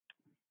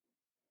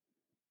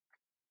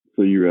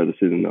So you rather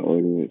sit in the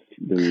audience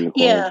than in the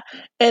choir? Yeah,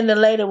 and the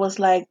lady was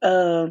like,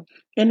 when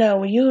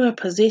you're in a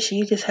position,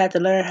 you just have to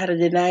learn how to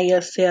deny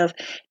yourself,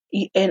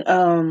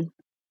 and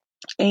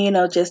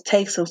just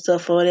take some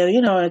stuff or whatever.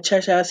 In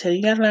church I was saying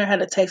you gotta learn how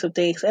to take some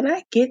things, and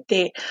I get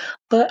that,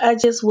 but I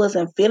just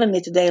wasn't feeling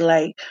it today.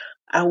 Like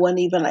I wasn't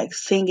even like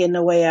singing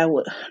the way I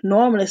would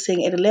normally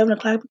sing at 11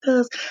 o'clock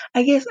because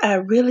I guess I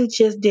really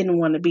just didn't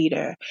want to be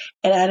there,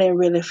 and I didn't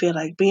really feel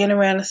like being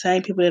around the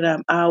same people that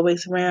I'm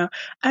always around.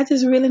 I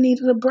just really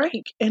needed a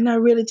break, and I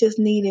really just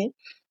needed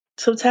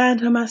some time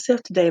to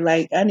myself today.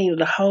 Like I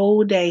needed a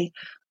whole day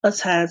of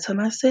time to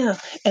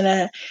myself,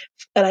 and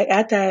like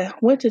after I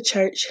went to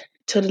church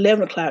to the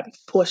 11 o'clock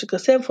portion,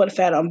 because 7:45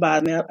 don't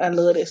bother me. I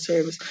love that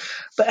service,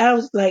 but I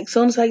was like, as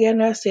soon as I got in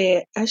there, I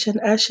said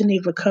I shouldn't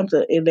even come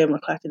to 11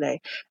 o'clock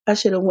today. I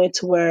should have went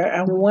to where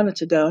I wanted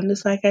to go, and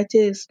it's like I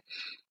just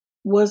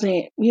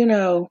wasn't,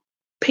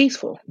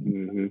 peaceful.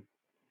 Hmm.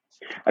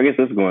 I guess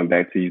that's going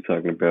back to you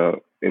talking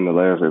about in the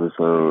last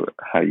episode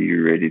how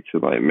you ready to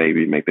like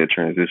maybe make that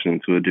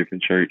transition to a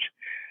different church.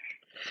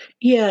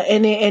 Yeah,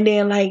 and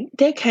then like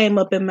that came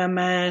up in my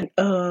mind.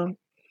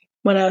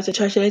 When I was at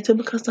church today too,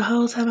 because the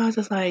whole time I was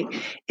just like,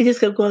 it just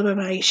kept going by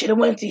my mind. You should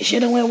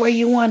have went where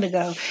you wanted to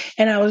go.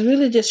 And I was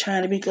really just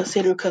trying to be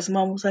considerate because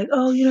mom was like,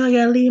 oh, I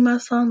gotta lead my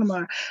song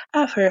tomorrow.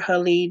 I've heard her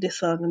lead this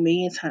song a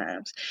million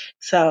times.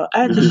 So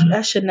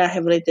I should not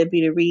have let that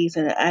be the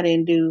reason that I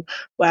didn't do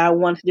what I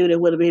wanted to do that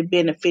would have been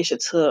beneficial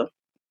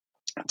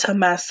to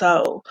my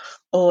soul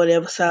or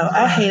whatever. So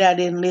I hate I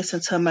didn't listen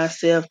to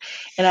myself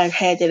and I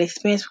had that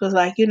experience because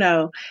I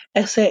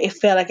said it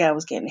felt like I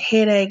was getting a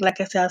headache, like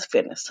I said, I was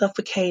feeling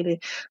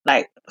suffocated,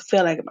 like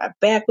felt like my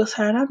back was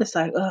hurting. I'm just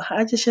like,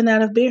 I just should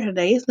not have been here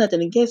today. It's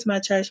nothing against my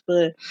church,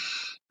 but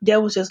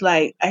that was just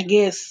like I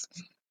guess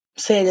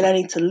saying that I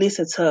need to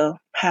listen to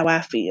how I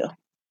feel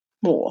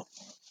more.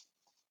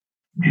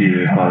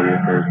 Yeah, follow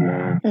your first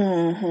mind.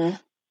 Mhm.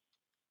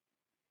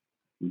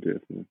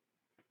 Definitely.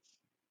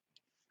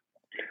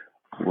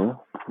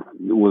 Well,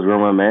 was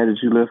Grandma mad that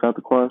you left out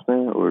the choir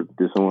stand, or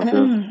did someone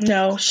tell her?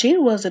 No, she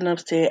wasn't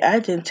upset. I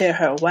didn't tell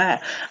her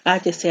why. I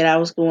just said I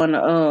was going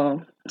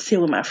to sit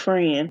with my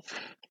friend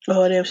or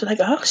whatever. She's like,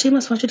 oh, she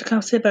must want you to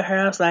come sit by her.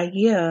 I was like,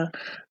 yeah,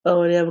 or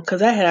whatever,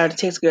 because I had already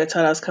texted girl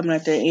told I was coming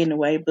out there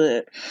anyway,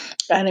 but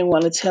I didn't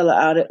want to tell her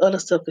all the other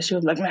stuff because she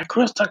was like, now,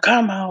 Crystal,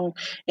 come home,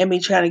 and be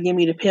trying to give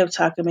me the pep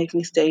talk and make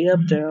me stay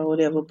up there or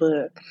whatever.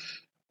 But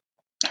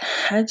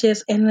I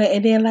just and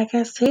then like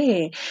I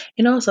said,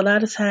 it's a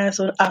lot of times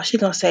when she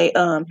gonna say,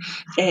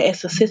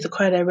 as a sister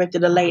choir director,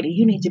 the lady,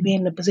 you need to be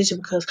in the position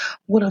because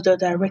what if the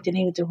director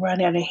needed to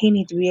run out and he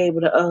need to be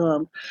able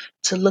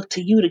to look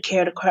to you to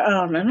carry the choir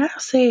on. And I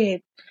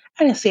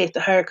didn't say it to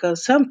her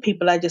because some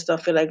people I just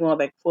don't feel like going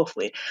back and forth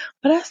with.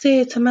 But I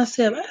said to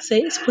myself, I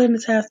said it's plenty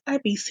of times I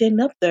be sitting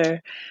up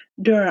there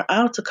during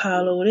altar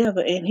call or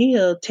whatever, and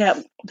he'll tap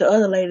the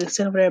other lady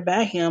sitting over there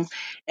by him,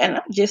 and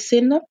I'm just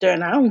sitting up there,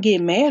 and I don't get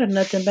mad or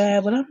nothing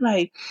bad, but I'm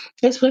like,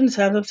 there's plenty of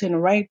times I'm sitting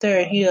right there,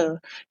 and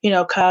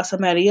he'll, call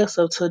somebody else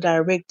up to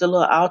direct the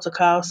little altar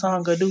call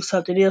song or do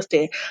something else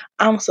that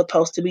I'm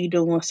supposed to be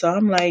doing. So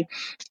I'm like,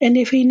 and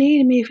if he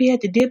needed me, if he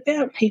had to dip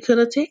out, he could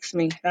have texted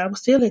me. I was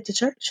still at the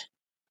church.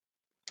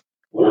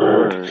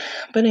 Right.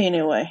 But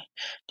anyway,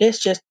 that's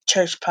just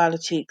church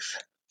politics.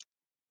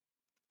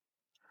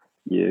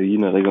 Yeah,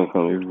 they're gonna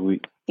come every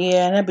week.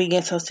 Yeah, and I be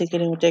getting so sick of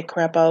them with that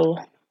crap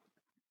all.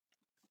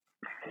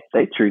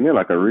 They treating it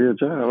like a real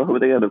job. I hope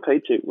they got a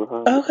paycheck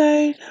behind it.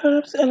 Okay,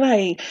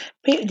 like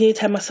people did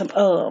tell me some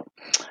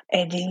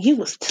and then you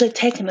was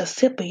taking a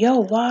sip of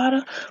your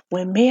water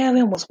when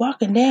Melvin was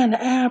walking down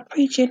the aisle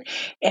preaching,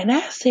 and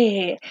I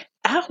said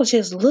I was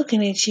just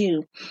looking at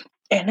you.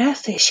 And I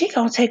said, she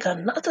gonna take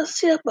another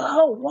sip of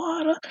her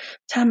water.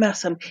 Talking about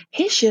some,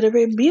 he should have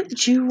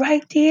rebuked you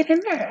right then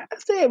and there. I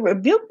said,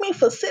 rebuke me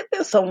for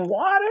sipping some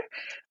water?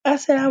 I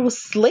said, I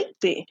was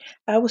sleepy.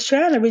 I was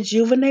trying to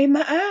rejuvenate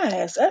my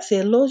eyes. I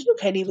said, Lord, you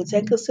can't even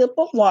take a sip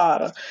of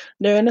water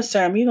during the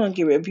sermon. You're gonna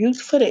get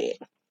rebuked for that.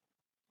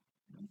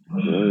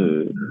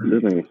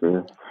 That ain't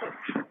fair.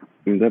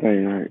 That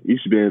ain't right. You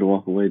should be able to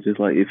walk away. Just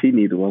like if he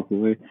need to walk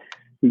away,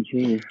 he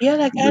can. Yeah,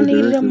 like I The needed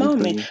a director will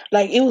moment. say,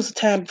 Like it was a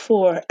time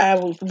before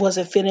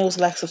wasn't feeling. It was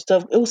like some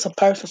stuff. It was some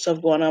personal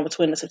stuff going on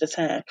between us at the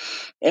time.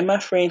 And my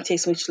friend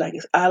texted me. She's like,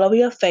 "It's all over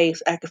your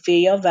face. I can feel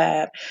your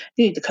vibe.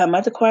 You need to come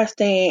out the choir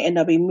stand and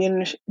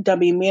they'll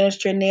be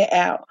ministering there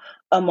out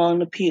among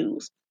the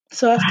pews."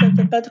 So I stepped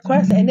up at the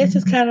choir stand, and that's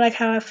just kind of like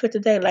how I feel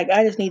today. Like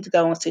I just need to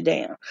go and sit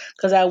down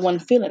because I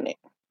wasn't feeling it.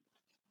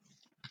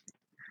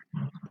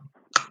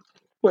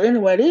 Well,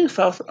 anyway, these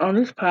folks on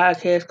this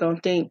podcast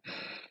gonna think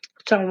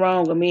something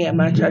wrong with me at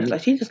my church.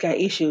 Like she just got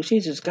issues. She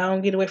just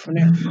gonna get away from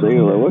there. they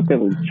were like, what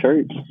kind of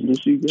church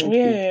did she go to?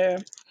 Yeah.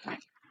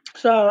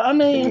 So I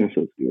mean, I'm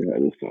so scared how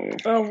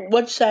this sounds.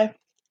 what you say?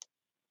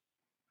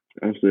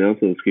 Honestly, I'm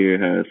so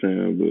scared how it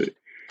sounds, but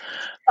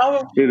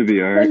Oh, it'll be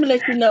let alright. me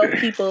let you know,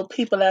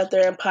 people out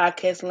there in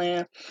podcast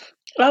land.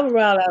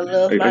 Overall, I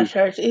love my I,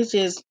 church. It's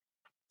just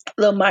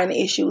little minor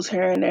issues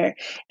here and there.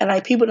 And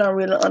like people don't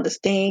really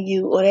understand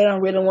you or they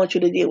don't really want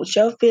you to deal with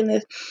your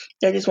feelings.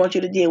 They just want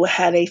you to deal with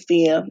how they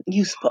feel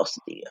you supposed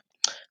to deal.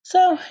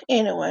 So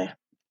anyway,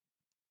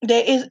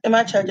 there is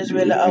my church is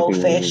really Yeah, I old can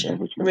 100% fashioned.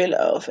 what you Really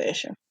old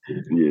fashioned.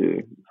 mean.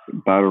 Yeah.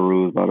 By the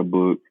rules, by the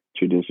book,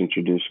 tradition,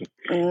 tradition.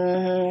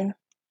 Mm-hmm.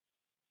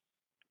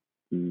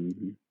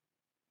 Mm-hmm.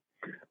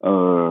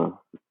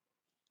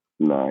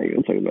 Nah, I ain't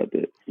gonna talk about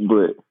that.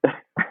 But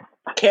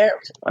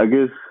Character. I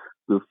guess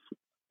the,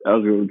 I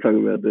was gonna talk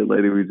about that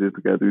lady we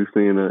just got through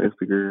seeing on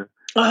Instagram.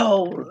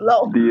 Oh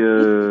Lord.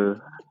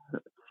 The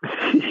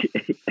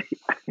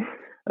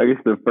I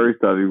guess the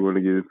first topic we want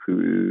to get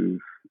into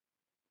is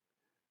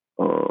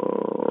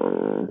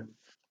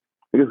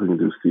I guess we can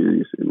do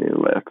serious and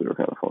then laughter are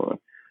kind of fun.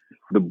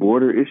 The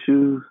border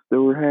issues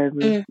that we're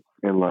having Mm.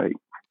 and like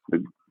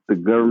the the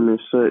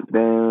government shut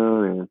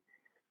down and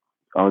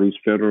all these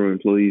federal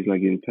employees not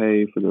getting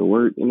paid for their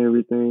work and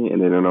everything,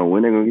 and they don't know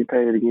when they're gonna get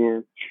paid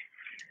again.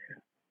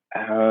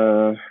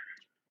 Uh,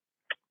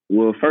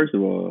 well, first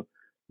of all,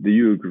 do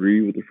you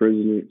agree with the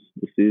president's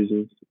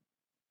decisions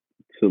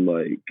to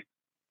like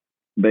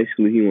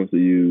basically he wants to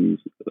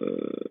use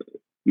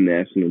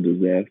national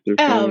disaster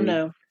I don't funds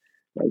know.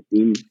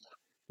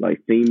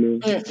 like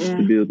FEMA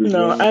to Mm-mm. build this No,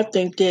 wall? I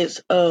think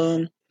that's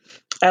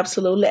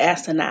absolutely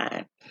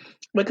asinine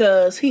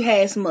because he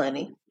has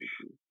money.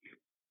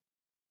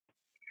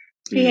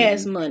 He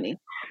has Mm-hmm. money.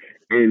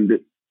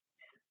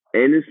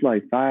 And it's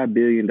like $5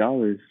 billion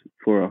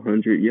for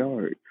 100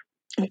 yards.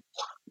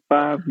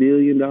 $5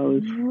 billion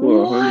for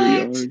 100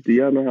 yards. What? Do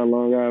y'all know how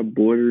long our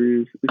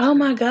border is? Oh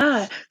my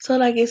God. So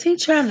like is he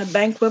trying to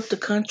bankrupt the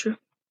country?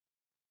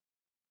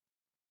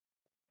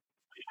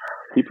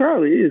 He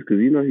probably is because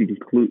you know he can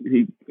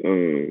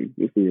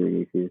what's the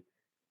word for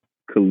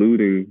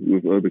colluding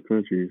with other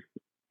countries,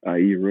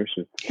 i.e.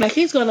 Russia. Like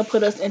he's gonna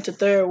put us into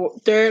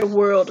third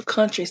world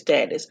country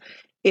status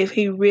if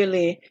he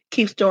really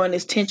keeps throwing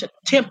this temper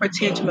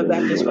tantrum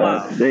about this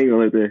wall. They ain't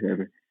gonna let that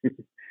happen.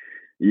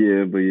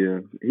 Yeah, but yeah,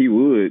 he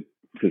would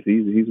because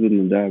he's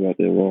willing to die about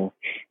that wall.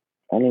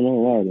 I don't know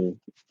why though.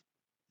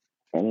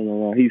 I don't know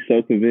why he's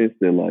so convinced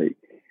that like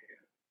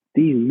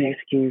these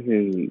Mexicans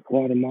and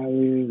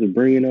Guatemalans are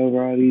bringing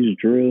over all these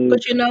drugs,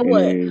 But you know and what?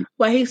 then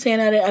While he's saying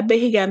all that, I bet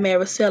he got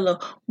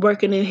Maricela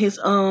working in his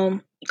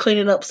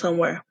cleaning up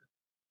somewhere.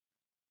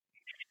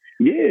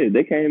 yeah,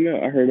 they came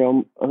out. I heard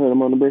them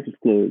on the Breakfast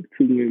Club.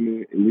 Two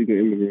women, illegal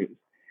immigrants,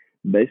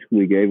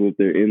 basically gave up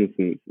their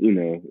innocence. You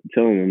know,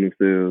 telling on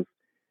themselves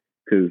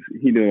because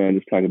he didn't want to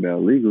just talk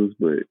about illegals,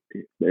 but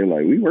they're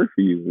like, "We work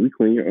for you. We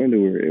clean your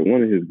underwear" at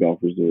one of his golf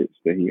resorts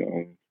that he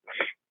owns.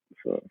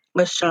 So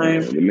A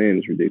shame. the man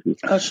is ridiculous.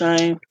 A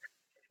shame.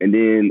 And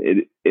then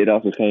it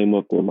also came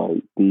up that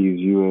like these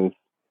U.S.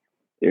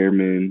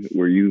 airmen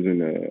were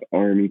using a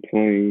army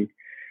plane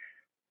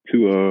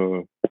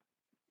to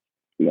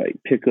like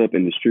pick up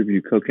and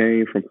distribute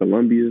cocaine from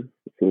Colombia.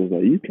 So it's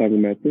like you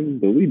talking about them,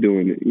 but we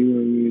doing it. You know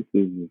what I mean?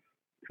 This is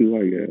two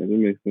white guys. That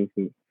makes no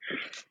sense.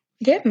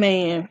 That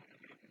man,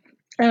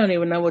 I don't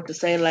even know what to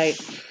say. Like,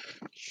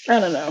 I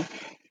don't know.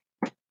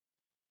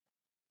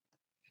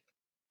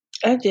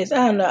 I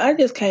don't know. I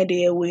just can't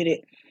deal with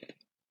it.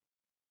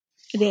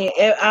 Then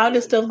all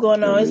this stuff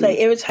going I on, it's like mean,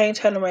 every time you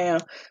turn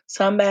around,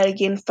 somebody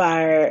getting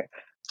fired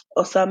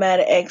or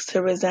somebody asked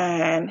to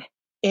resign.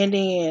 And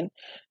then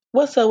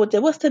what's up with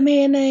that? What's the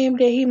man name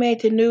that he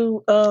made the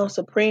new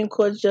Supreme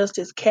Court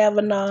Justice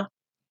Kavanaugh?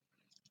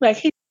 Like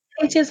he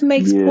just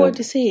makes poor yeah,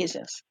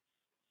 decisions.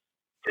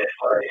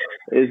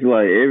 it's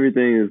like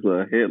everything is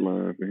a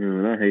headline for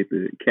him, and I hate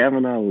that.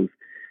 Kavanaugh was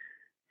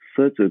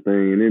such a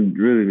thing, and it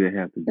really didn't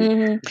have to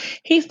be.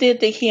 He still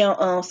think he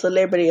on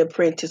Celebrity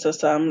Apprentice or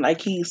something.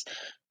 Like he's,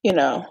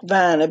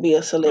 vying to be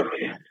a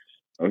celebrity.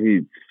 Oh,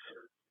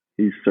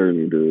 he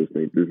certainly does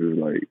think this is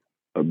like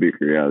a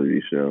big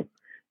reality show.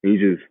 He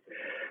just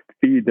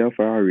feeds off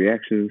our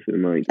reactions,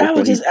 and like that's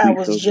why he I tweets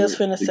was so just much.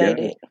 finna The say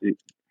guy is that. sick.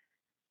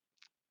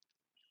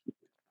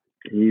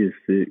 He is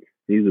sick.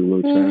 He's a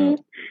little hmm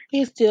child.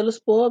 He's still a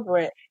spoiled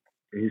brat.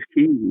 His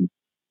kids,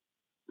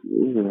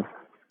 yeah,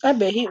 I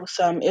bet he was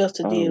something else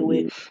to all deal of with.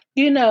 it.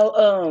 You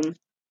know,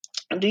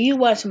 do you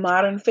watch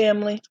Modern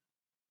Family?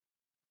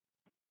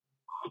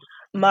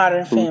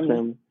 Modern Who's Family.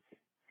 family?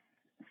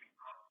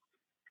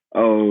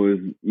 Oh,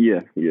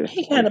 yeah,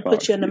 He kind on of Fox,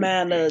 put you in the yeah.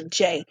 mind of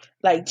Jay.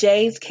 Like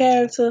Jay's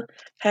character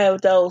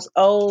have those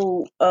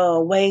old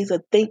ways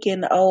of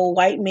thinking, old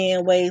white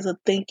man ways of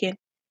thinking.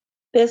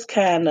 That's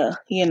kind of,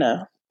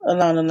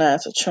 along the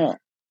lines of Trump.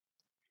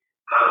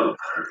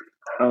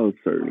 Oh,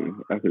 certainly,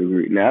 I could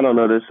agree. Now I don't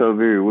know that show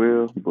very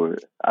well,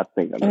 but I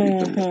think I know you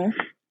talking about. hmm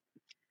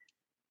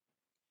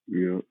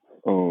Yeah.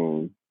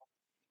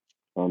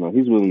 I don't know.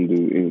 He's willing to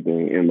do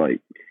anything, and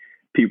like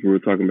people were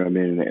talking about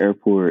being in the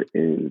airport,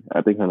 and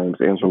I think her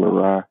name's Angela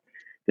Rye,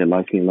 that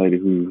light skinned lady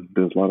who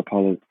does a lot of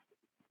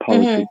hmm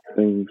politics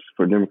things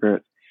for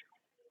Democrats.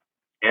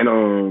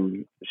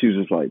 And she was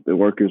just like the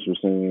workers were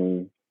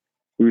saying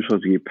we were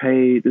supposed to get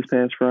paid this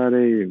past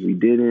Friday and we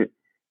didn't,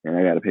 and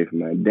I got to pay for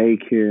my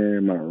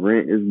daycare, my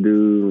rent is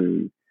due,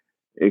 and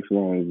X,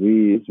 Y, and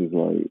Z. It's just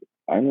like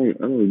I don't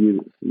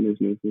get it. It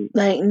makes no sense.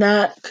 Like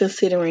not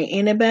considering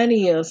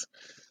anybody else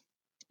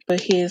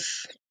but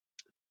his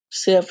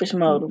selfish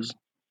Hmm. motives.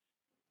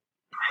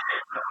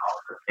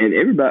 And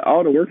everybody,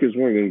 all the workers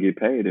weren't gonna get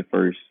paid at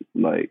first.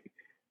 Like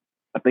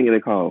I think they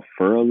call it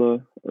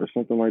furlough or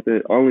something like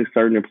that. Only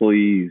certain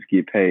employees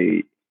get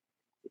paid,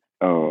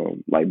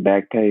 like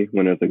back pay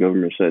when there's a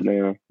government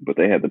shutdown. But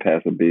they had to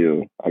pass a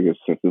bill. I guess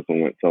since this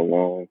one went so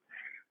long,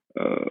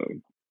 uh,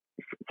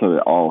 so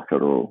that all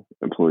federal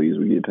employees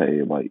would get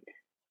paid. Like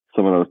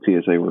some of those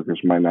TSA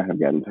workers might not have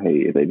gotten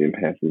paid if they didn't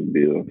pass this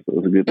bill. So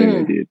it's a good thing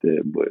they Mm. did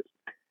that. But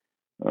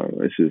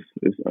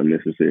it's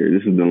unnecessary.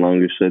 This is the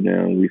longest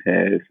shutdown we've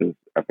had since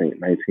I think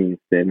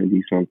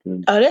 1970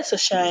 something. Oh, that's a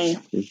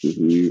shame. It's just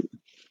weird.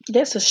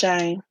 That's a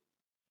shame.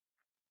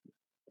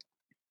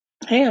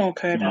 He don't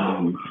care though.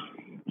 Mhm.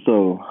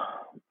 So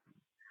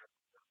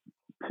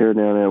tear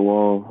down that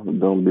wall,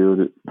 don't build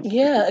it.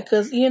 Yeah,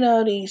 because you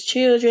know these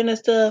children and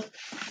stuff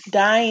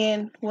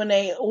dying when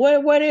they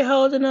where they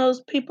holding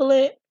those people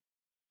at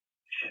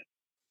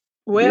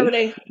wherever Yes,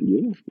 they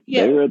yeah,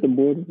 they yeah were at the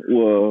border.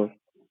 Well,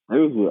 they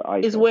was with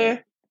ICE, is I think.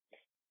 where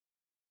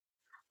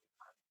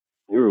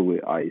They were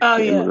with ICE, oh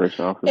the yeah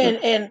immigration officer.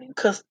 and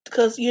because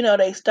you know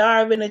they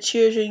starving the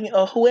children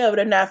or whoever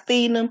they're not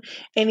feeding them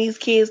and these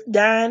kids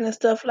dying and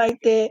stuff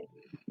like that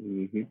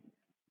Hmm.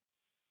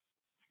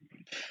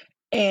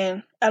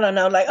 and I don't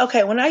know like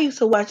okay when I used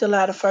to watch a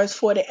lot of First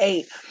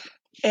 48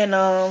 and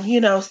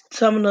you know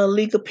some of the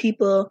illegal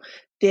people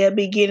they'll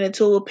be getting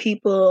into with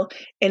people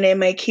and they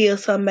may kill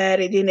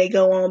somebody then they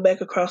go on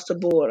back across the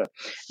border.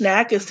 Now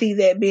I can see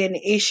that being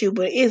an issue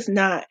but it's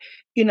not,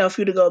 you know,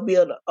 for you to go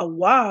build a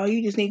wall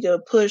you just need to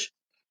push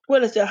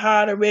what is the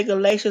harder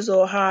regulations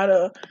or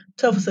harder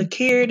tougher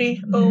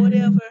security or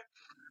whatever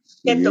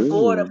at the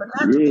border Yeah, but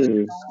not to build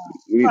yeah.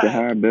 We need to right.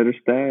 hire better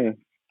staff.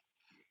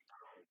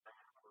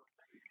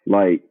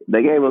 Like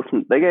they gave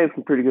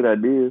some pretty good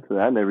ideas.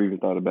 And I never even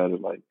thought about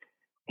it. Like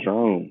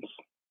drones.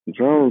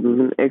 Drones is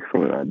an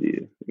excellent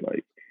idea.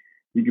 Like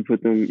you can put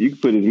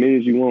as many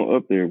as you want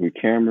up there with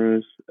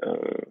cameras,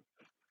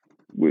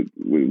 with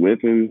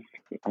weapons.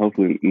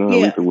 Hopefully,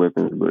 non Yeah, lethal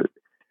weapons, but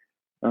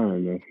I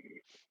don't know.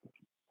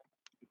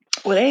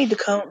 well they need to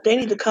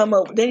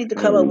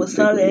I come don't up really with think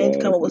something it's they need to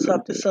come wise up to with do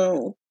like something that.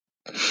 soon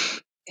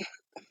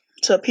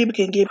so people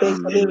can get back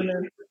to Hmm. living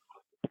in.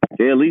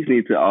 They at least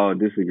need to all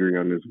disagree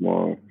on this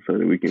wall so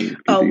that we can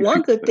just get these One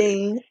people good paid.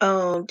 thing,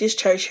 this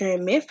church here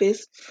in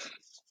Memphis,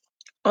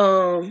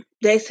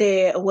 they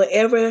said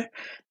whatever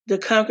the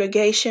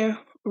congregation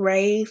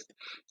raised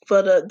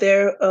for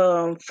their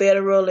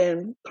federal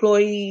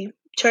employee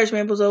church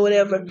members or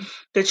whatever,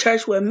 the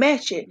church would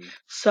match it.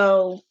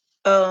 So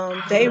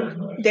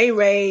they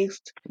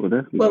raised Well,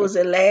 that's what nice. was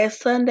it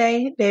last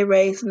Sunday? They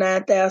raised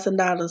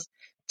 $9,000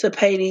 to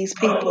pay these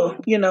people,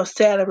 you know,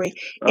 salary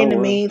Oh in the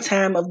wow.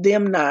 meantime of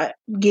them not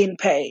getting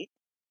paid.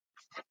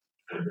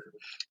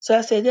 So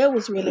I said that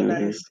was really Hmm.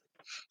 nice.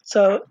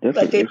 So That's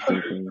like an they put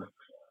excellent thing.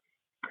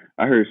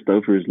 I heard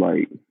Stouffer's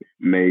like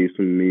made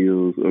some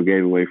meals or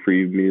gave away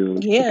free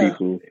meals to yeah,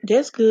 people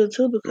that's good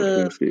too in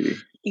Flint because City,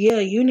 yeah,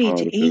 you need all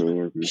to the eat. federal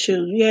workers.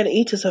 Shoot, you got to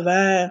eat to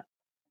survive.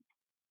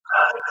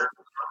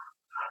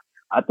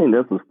 I think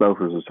that's what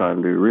Stouffer's was trying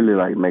to do. Really,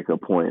 like make a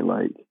point.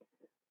 Like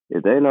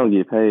if they don't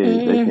get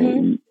paid, they can't Mm-hmm.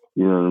 eat.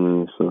 You know what I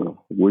mean?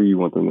 So what do you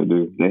want them to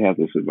do? They have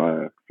to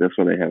survive. That's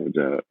why they have a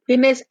job.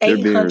 Then there's They're eight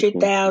being hundred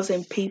responsible.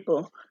 thousand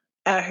people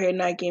out here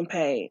not getting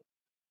paid.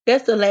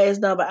 That's the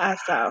last number I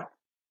saw.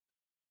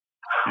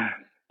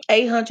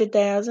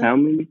 800,000. How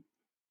many?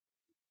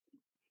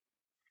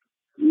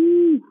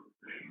 Woo.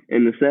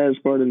 And the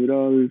saddest part of it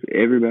all is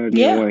everybody in the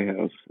Yeah, White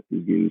House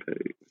is getting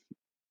paid.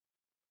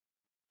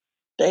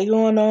 they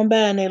going on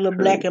by in their little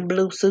black and Crazy.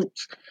 blue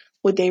suits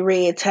with their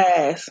red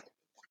ties.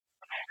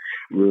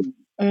 With,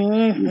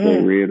 with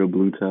their Mm-hmm. red or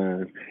blue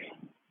ties.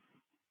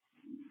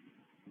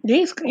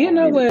 These, you I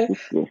know mean, what?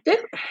 it's just,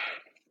 This,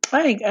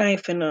 I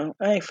ain't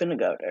finna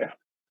go there.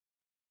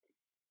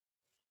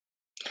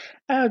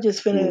 I was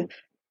just finna mm,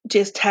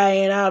 just tie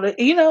in all the,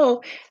 you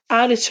know,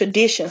 all this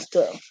tradition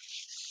stuff.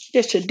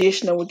 Just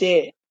traditional with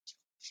that,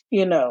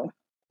 you know,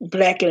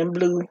 black and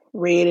blue,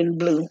 red and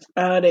blue,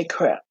 all that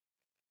crap.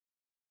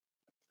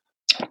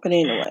 But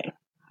anyway,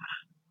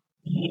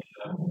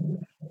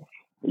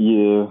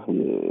 yeah,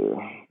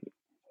 yeah.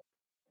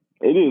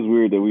 It is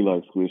weird that we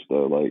like switched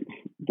though. Like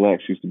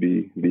blacks used to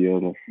be the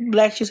other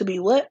blacks used to be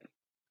what?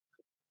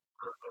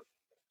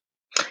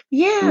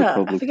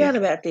 Yeah, I Republican. forgot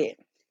about that.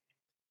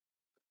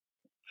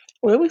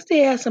 Well, we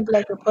still have some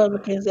black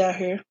Republicans out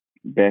here.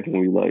 Back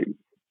when we like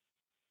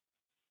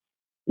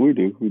we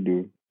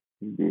do.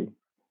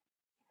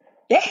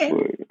 Dad.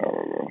 But I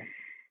don't know.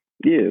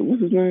 Yeah,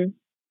 what's his name?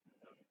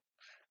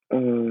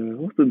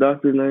 What's the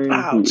doctor's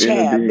name Oh, who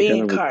ended up child, being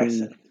kind Ben of a king?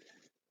 Carson.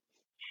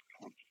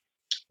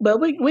 But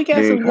we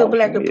got Ben some good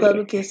black Carson.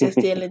 Republicans that's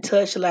Yeah. still in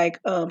touch,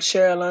 like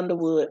Cheryl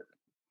Underwood.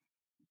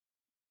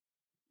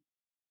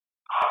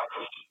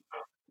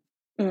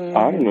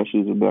 I didn't Hmm. know she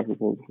was a black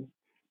Republican.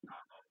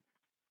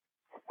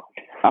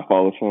 I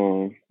follow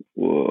some.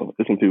 Well,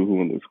 there's some people who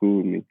went to school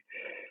with me.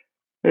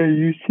 Hey,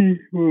 you see,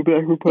 we're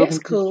Black It's Republicans.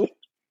 cool.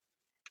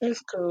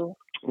 It's cool.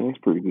 That's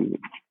pretty good.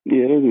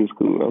 Yeah, that is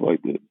cool. I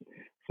like that.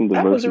 Some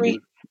I was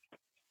diversity.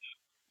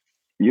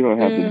 You don't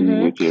have to be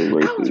what your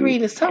race I was is.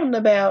 reading something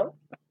about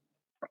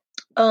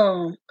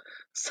um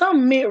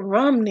some Mitt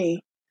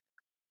Romney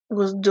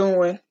was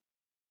doing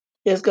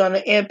is going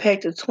to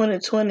impact the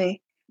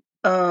 2020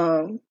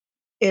 um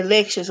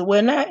elections.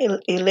 Well, not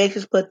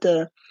elections, but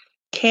the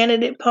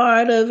candidate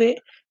part of it.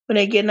 When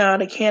they getting all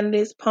the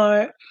candidates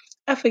part,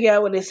 I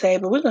forgot what they say,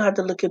 but we're gonna have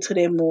to look into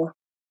that more.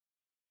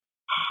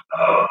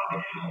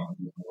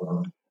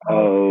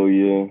 Oh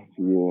yeah,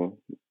 yeah.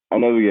 I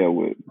know we got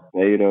what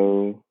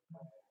Beto,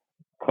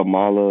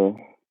 Kamala,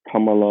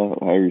 Kamala,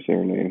 however you say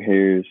her name,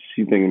 Harris.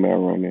 She's thinking about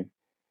running.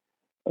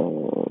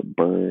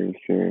 Burns,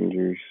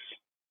 Sanders.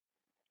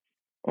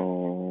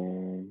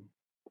 Um,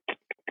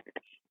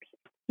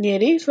 Yeah,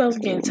 these folks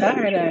ain't getting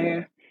nobody else tired out right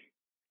now. here.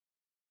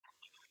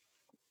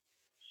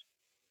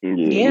 Yeah,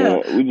 Yeah,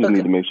 man. We just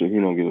need because to make sure he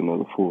don't get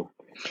another four.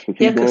 Cause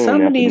he yeah, because done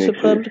some of after these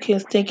next year.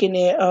 Republicans thinking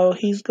that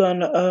he's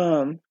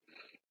gonna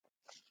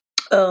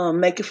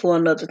make it for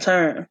another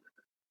term.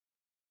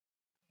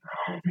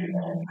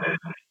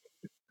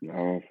 I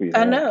don't see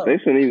I how they know.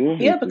 shouldn't even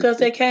want him Yeah, to. because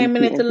they He's came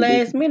in too at the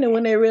last unpredictable. minute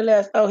when they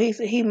realized, oh,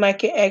 he might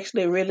can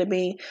actually really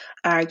be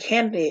our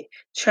candidate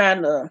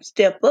trying to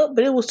step up.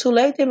 But it was too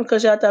late then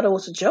because y'all thought it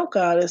was a joke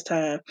all this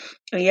time.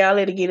 And y'all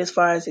let it get as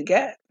far as it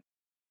got.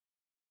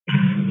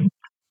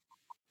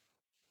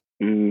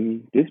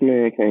 This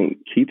man can't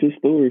keep his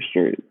story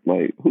straight.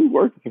 Like, who's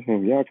working for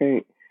him? Y'all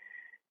can't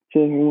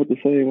tell him what to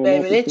say and what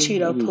Baby, not to that say. I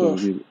Cheeto just don't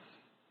Puff. get it.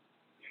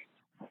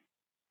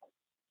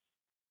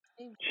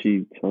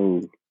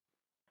 Cheetos.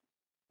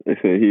 They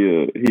said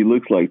he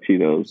looks like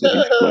Cheetos, but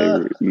he's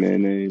flavored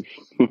mayonnaise.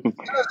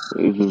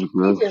 It's just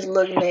He gross. just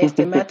look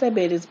nasty. Matter I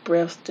bet his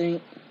breath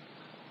stink.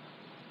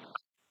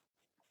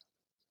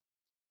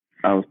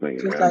 I was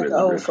thinking Just that. I like bet the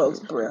his old breath folks'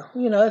 smells too. breath.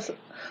 You know, it's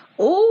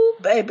ooh,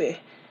 baby.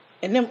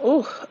 And them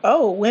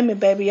women,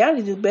 baby, y'all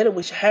need to do better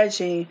with your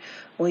hygiene.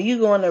 When you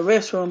go in the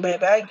restroom,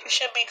 baby, you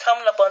should be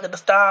coming up under the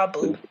star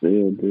boo. It's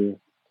still there.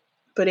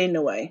 But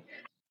anyway,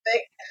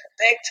 back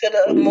back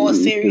to the more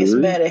Ooh, for serious real?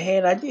 matter at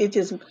hand. It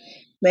just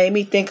made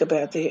me think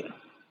about that.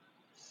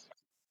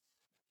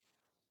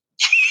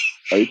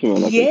 Are you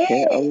talking like a Yeah,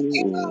 cat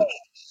odor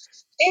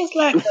it's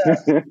like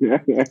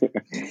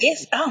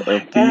it's oh or a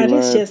my god,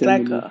 it's feline just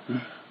like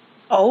premonition?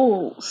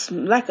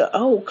 like a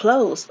old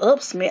clothes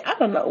up smell. I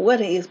don't know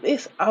what it is, but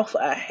it's awful.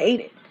 I hate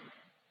it.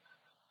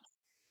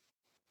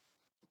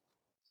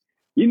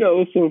 You know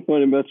what's so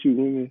funny about you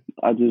women?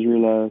 I just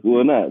realized.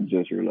 Well, not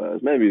just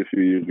realized. Maybe a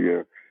few years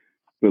ago,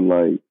 but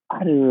like I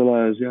didn't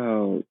realize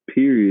y'all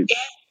periods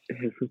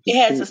had such a It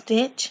has a stench.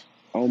 stench.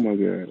 Oh my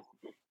god.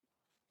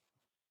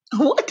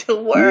 What the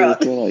Yeah, it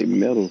world? smelled like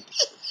metal.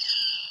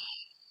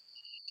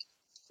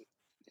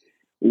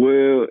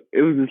 Well,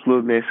 it was this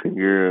little Mexican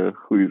girl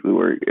who used to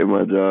work at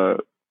my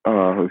job.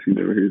 I hope she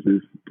never hears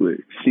this, but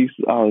she used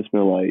to always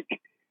smell like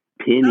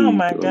Oh pennies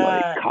my or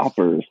like god.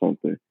 copper or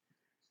something.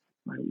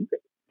 Like,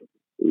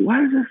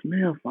 why does that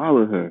smell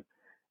follow her?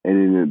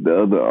 And then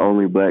the other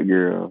only black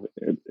girl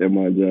at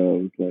my job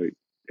was like,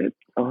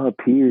 on her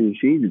period,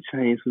 she need to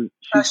change.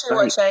 Oh, She she stank.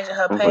 wasn't changing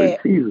her I was like,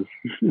 pad. Jesus.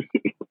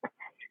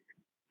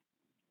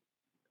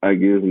 I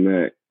guess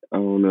not. I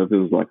don't know if it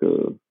was like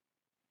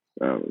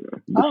I don't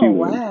know, but she Oh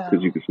won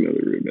because wow. you could smell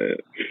it real bad.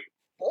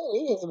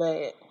 That is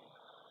bad.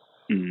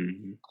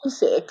 Mm-hmm. He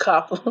said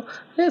copper.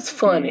 That's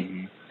funny.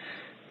 Mm-hmm.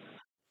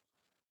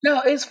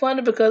 No, it's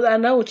funny because I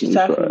know what you're I'm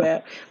talking sorry.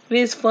 about. But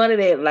it's funny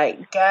that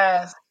like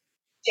guys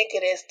think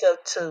of that stuff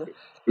too.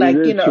 Is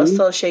Like, that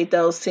true? associate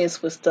those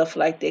scents with stuff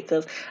like that.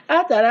 Because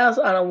I thought I was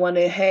on the one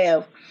that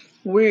have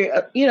weird,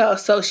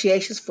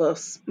 associations for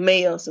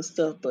smells and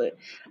stuff. But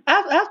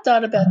I've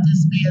thought about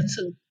this smell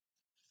too.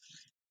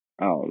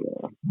 I don't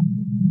know.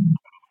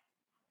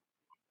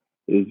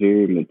 It's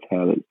very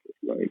metallic.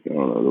 Like I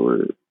don't know the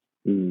word.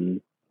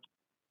 Mm.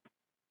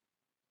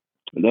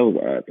 That was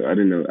odd though. I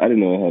didn't know. I didn't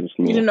know it had a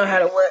You didn't smell. know how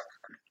to work.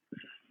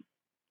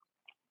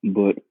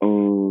 But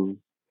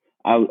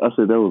I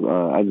said that was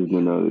odd. I just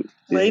didn't know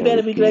Well, it you had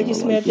better a be glad you smell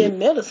like smelled that that.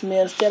 metal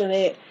smell instead of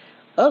that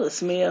other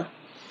smell.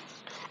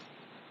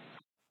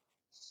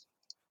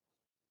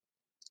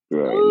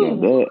 Right now,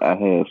 Ooh, that I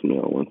had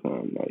smelled one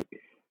time. Like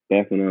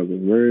back when I was a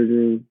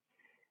virgin,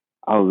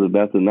 I was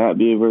about to not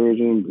be a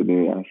virgin, but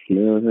then I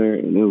smelled her,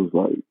 and it was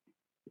like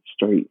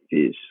straight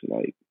fish,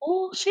 like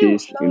ooh, she fish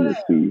was low in the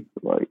down. sea.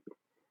 Like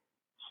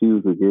she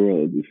was a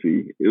girl of the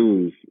sea. It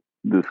was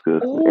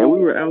disgusting, and we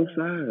were Ooh,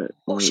 outside.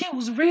 ooh, Like, she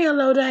was real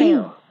low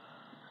whew, down.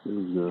 it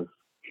was gross.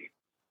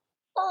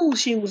 Ooh,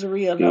 she was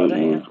real low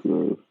It was down.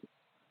 gross.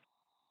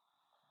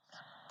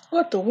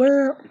 What the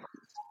world?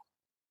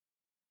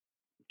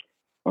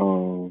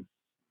 Um,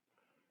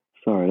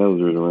 sorry, that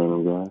was really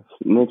random, guys.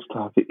 Next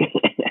topic.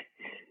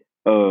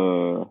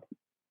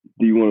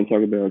 Do you want to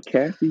talk about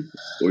Kathy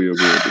or your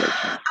girl Black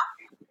China?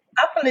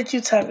 I'm gonna let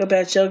you talk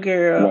about your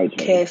girl White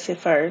China. Cassie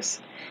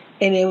first,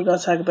 and then we're gonna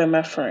talk about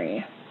my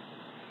friend.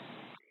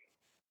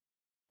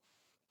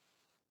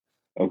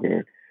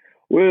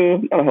 Well,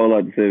 not a whole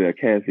lot to say about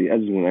Cassie. I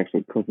just want to ask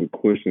a couple of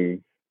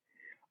questions.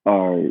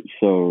 All right,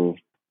 so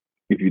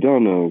if you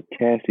don't know,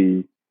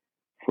 Cassie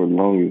for the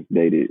longest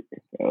dated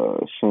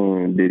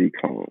Sean Diddy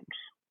Combs,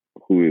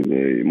 who is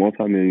a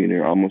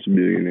multimillionaire, almost a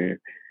billionaire,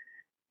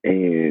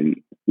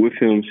 and with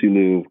him she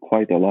lived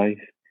quite the life.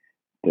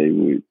 They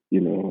would,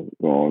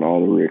 go on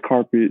all the red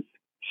carpets.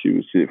 She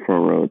would sit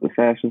front row at the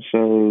fashion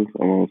shows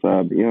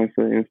alongside Beyonce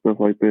and stuff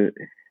like that.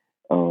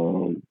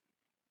 Um,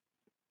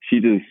 she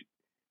just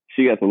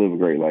she got to live a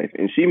great life,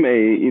 and she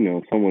made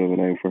somewhat of a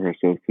name for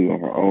herself too on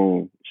her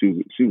own. She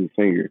was a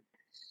singer.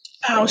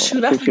 Oh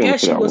shoot, I I think she only forgot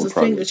put she out was one a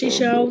singer. project She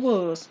though, sure but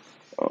was.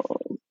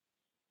 um,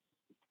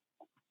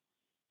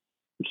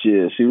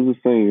 yeah, she was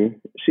a singer.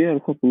 She had a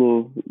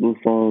couple little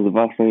songs. If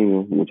I sing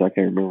them, which I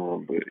can't remember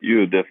them, but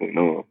you'll definitely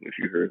know them if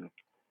you heard them.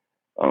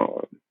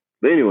 Um,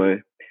 but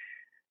anyway,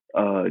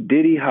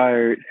 Diddy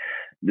hired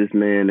this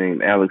man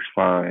named Alex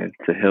Fine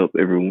to help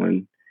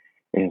everyone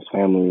in his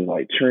family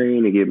like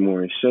train and get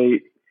more in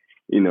shape.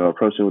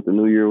 Approaching with the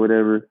new year or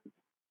whatever.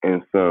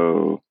 And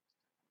so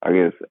I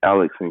guess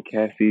Alex and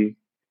Cassie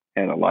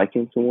had a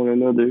liking to one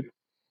another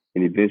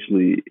and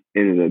eventually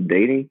ended up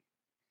dating.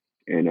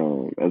 And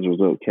as a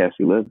result,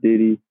 Cassie left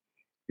Diddy,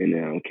 and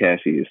now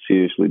Cassie is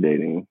seriously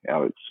dating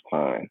Alex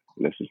Klein.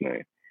 That's his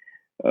name.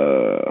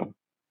 Uh,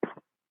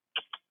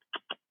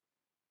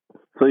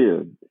 so yeah,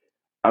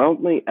 I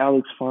don't think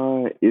Alex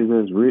Fine is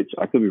as rich.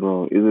 I could be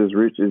wrong. Is as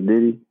rich as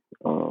Diddy.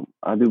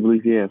 I do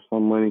believe he has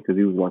some money because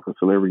he was like a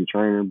celebrity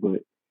trainer,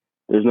 but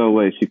there's no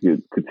way she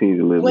could continue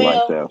to live the Well,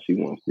 lifestyle she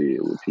once did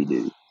with P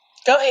Diddy.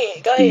 go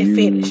ahead. Go Do ahead, you?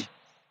 finish.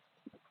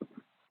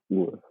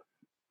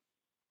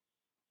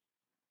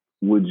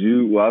 Would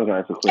you? Well, I was gonna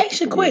ask a question Ask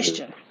your for you, but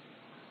question.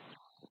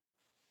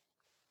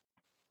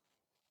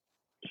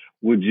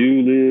 would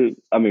you live?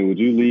 I mean, would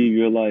you leave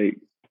your like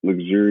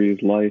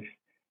luxurious life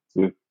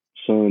with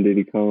Sean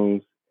Diddy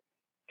Combs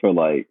for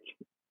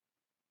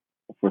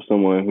for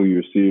someone who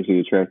you're seriously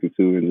attracted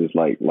to and just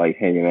like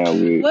hanging out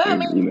with, Well, I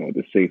and mean,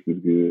 the sex is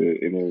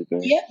good and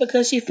everything? yeah,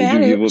 because she Would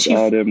found you give it. up She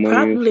all that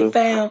money and probably stuff?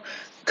 found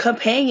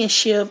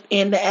companionship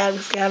in the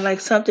Alex guy, like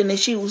something that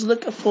she was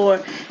looking for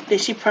that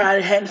she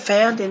probably hadn't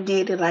found and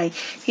did it. Like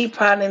he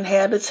probably didn't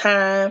have the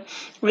time.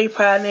 He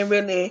probably didn't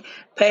really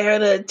pay her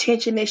the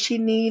attention that she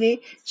needed.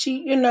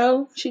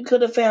 She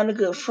could have found a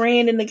good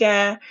friend in the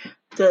guy,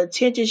 the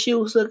attention she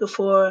was looking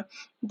for,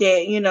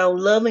 that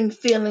loving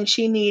feeling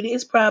she needed.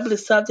 It's probably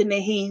something that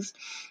he's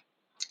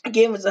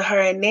given to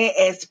her in that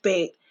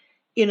aspect,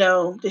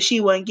 that she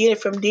wasn't getting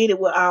from Diddy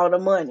with all the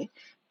money.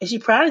 And she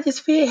probably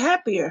just feel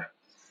happier.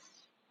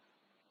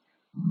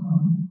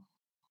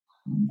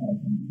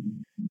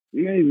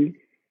 Maybe,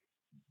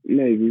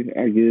 maybe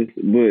I guess,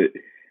 but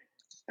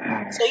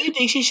So you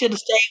think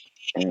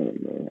I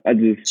don't know. I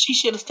just she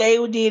should have stayed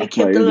with Diddy, I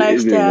feel kept like the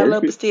is it lifestyle worth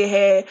up, it? and still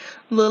had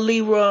little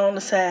Leroy on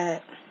the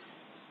side?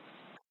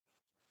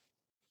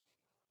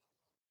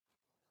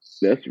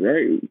 That's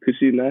right. Could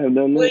she not have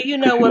done Well, that? you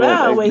Could know she what not I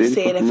have asked always Diddy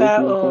for said: if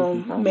I permission or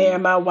something? I don't marry know.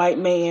 my white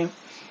man,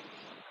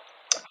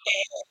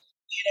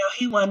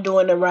 he wasn't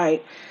doing it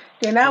right,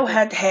 then I would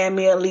have to have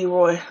me a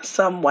Leroy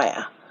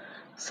somewhere.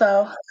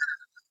 So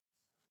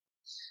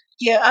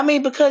yeah, I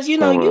mean, because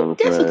Somewhere on the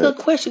that's a side. good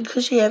question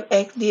because you have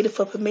asked Diddy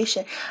for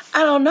permission.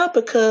 I don't know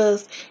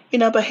because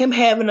by him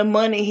having the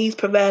money, he's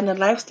providing a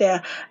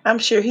lifestyle. I'm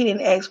sure he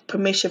didn't ask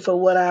permission for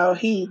what all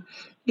he,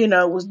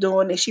 was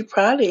doing, and she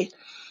probably,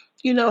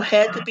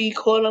 had to be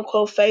quote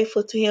unquote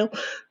faithful to him.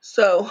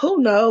 So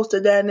who knows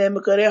the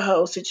dynamic of their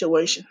whole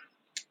situation?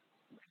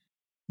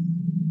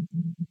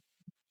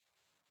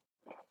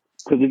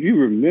 Because if you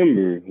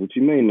remember, which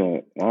you may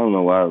not, I don't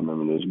know why I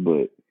remember this,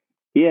 but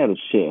he had a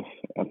chef.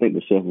 I think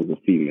the chef was a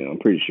female. I'm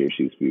pretty sure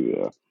she's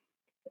female.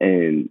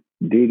 And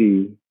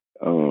Diddy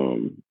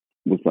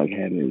was like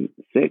having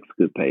sex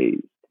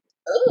capades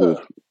with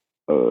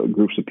Ugh,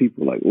 groups of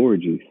people, like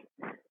orgies.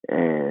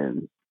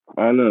 And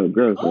I know,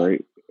 gross, ugh.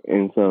 right?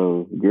 And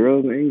so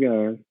girls and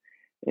guys,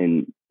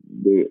 and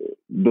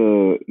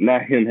the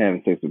not him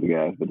having sex with the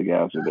guys, but the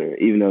guys are there,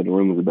 even though the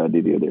rumors about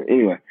Diddy are there.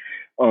 Anyway,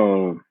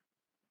 um,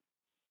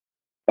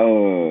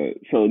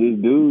 so this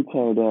dude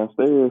came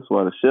downstairs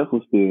while the chef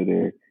was still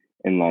there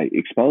and like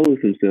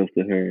exposed himself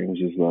to her and was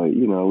just like,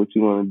 what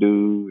you want to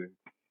do?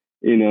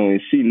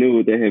 And she knew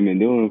what they had been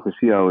doing because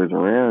she always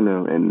around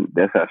them, and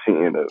that's how she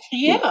ended up,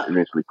 Yeah,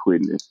 eventually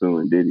quitting and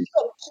suing Diddy.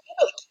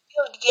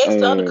 you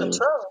get under Uh,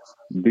 control.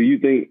 do you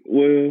think?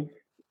 Well,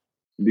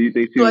 do you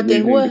think she Do I was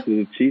think leaving him what? because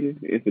of cheating,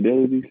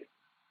 infidelity?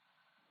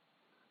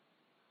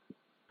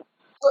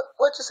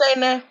 What you say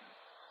now?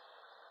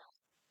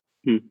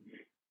 Hmm.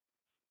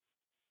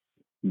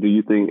 Do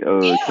you think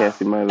Yeah,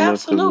 Cassie might have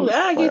left because of absolutely.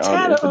 I like get all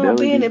the tired of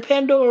being infidelity? in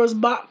Pandora's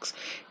box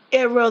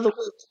every other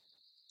week.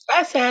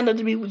 I signed up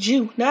to be with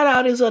you, not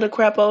all this other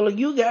crapola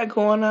you got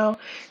going on.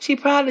 She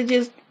probably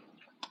just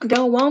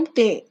don't want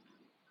that.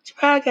 She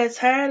probably got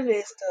tired of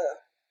that stuff.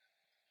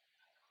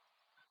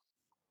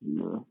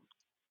 Yeah,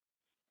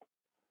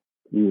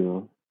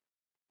 yeah.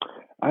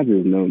 I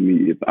just know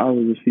me. If I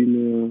was a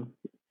female,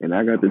 and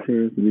I got the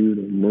chance to be with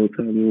a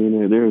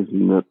multi-millionaire, there's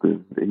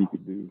nothing that he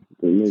could do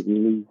to make me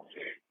leave,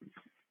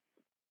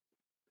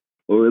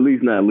 or at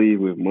least not leave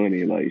with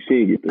money. Like she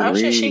didn't get the I'm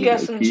sure she ring, got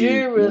no some kids,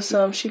 jewelry or nothing.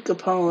 something she could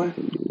pawn.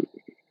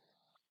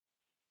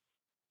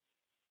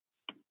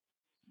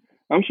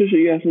 I'm sure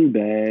she got some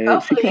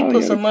bags. She Hopefully, he probably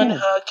put got a some money in car.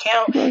 her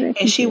account, She probably got and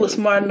two she was cars.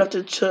 smart But, enough to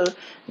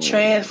um,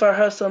 transfer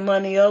her some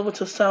money over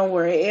to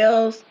somewhere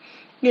else.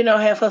 You know,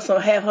 have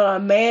her a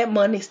mad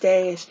money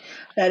stash.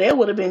 Now that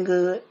would have been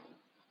good.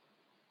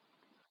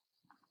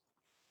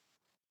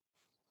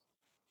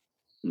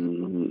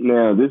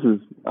 Now this is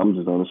I'm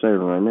just on the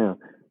server right now.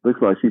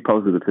 Looks like she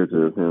posted a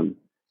picture of him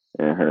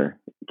and her,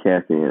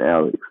 Kathy and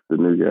Alex, the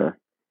new guy,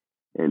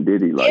 and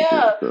Diddy liked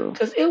it. Yeah, So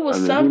because it I was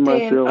mean, he might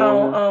something still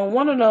want her. on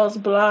one of those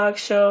blog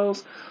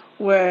shows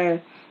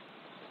where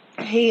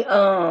he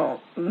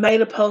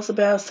made a post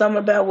about something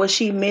about what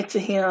she meant to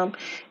him,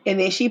 and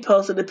then she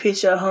posted a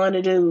picture of her and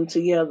the dude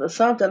together,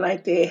 something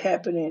like that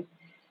happening.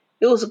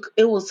 It was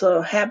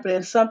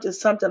happening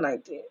something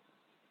like that.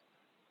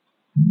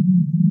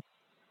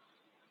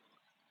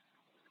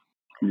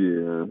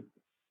 Yeah,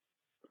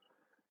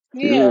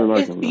 she Yeah, really like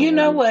it's him you though. I know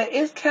guess. what?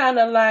 It's kind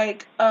of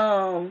like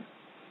I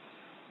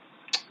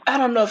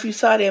don't know if you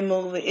saw that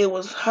movie. It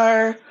was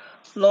her,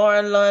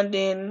 Lauren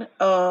London,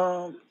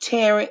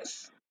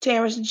 Terrence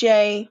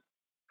J.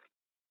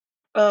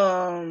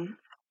 Um,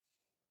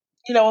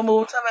 you know what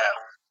movie I'm talking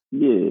about?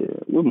 Yeah,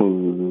 what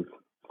movie was this?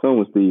 Some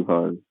with Steve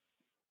Harvey.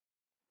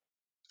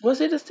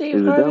 Was it a Steve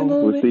Is it that Harvey one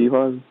with movie? Steve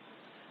Harvey?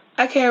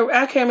 I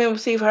can't remember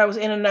Steve Harvey was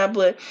in or not,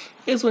 but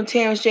it's when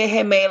Terrence J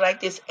had made like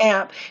this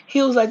app.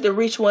 He was like the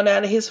richer one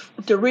out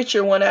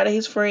of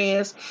his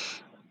friends,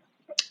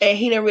 and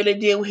he didn't really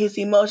deal with his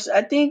emotions.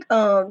 I think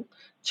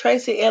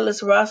Tracy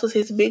Ellis Ross was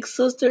his big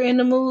sister in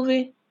the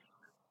movie.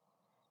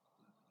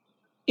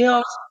 You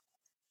know,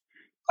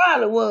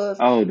 probably was.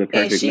 Oh, The And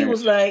Perfect she Match.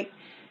 was like,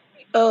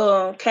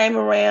 came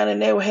around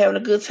and they were having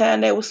a good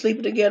time. They were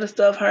sleeping together,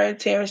 stuff, her and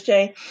Terrence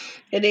J.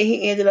 And then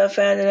he ended up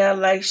finding out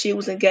like she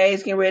was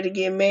engaged, getting ready to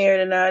get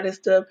married and all this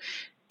stuff.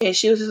 And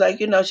she was just like,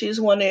 she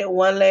just wanted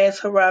one last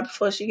hurrah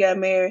before she got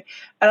married.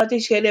 I don't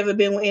think she had ever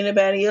been with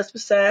anybody else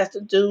besides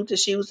the dude that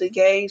she was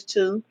engaged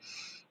to.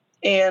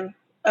 And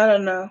I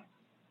don't know.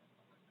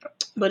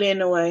 But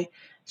anyway,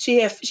 she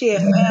had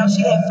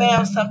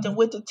found something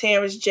with the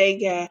Terrence J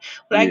guy.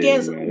 But I Yeah,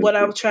 guess no, what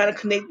I that's was trying to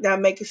connect not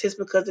making sense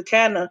because it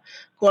kind of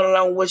going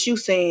along with what you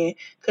saying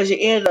because you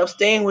ended up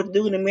staying with the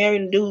dude and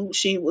marrying the dude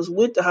she was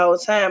with the whole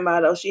time.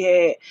 Although she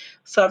had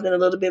something a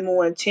little bit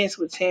more intense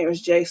with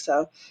Terrence J.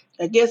 So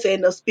I guess they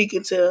ended up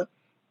speaking to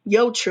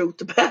your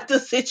truth about the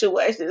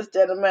situation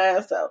instead of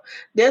mine. So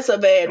that's a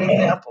bad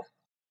example.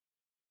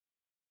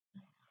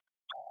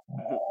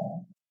 it.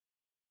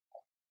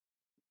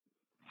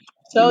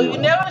 So you Yeah.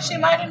 never she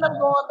might end up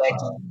going back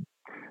to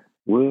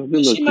Well,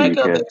 good luck She to might you,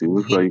 go back. Cassie.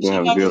 Looks like you're She gonna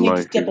have a might good just need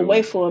to life step here.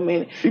 away for a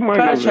minute. She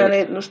might go Probably trying back. to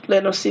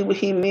let them see what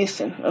he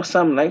missing or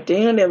something like that.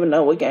 You never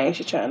know what game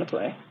she's trying to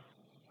play.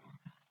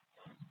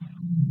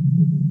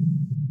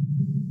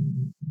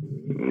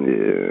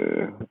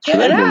 Yeah. Yeah, So and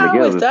they've been I always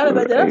together thought for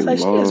about that. I a was like,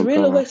 she just long really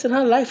time. wasting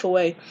her life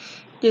away,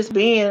 just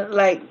being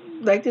like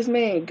this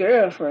man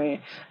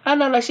girlfriend. I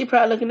know, like she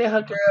probably looking at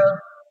her girl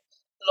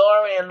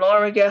Lauren, and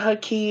Lauren got her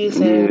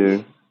kids, and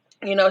Yeah.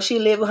 she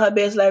living her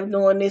best life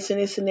doing this and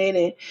this and that,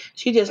 and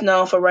she just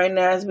known for right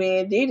now as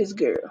being Diddy's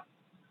girl.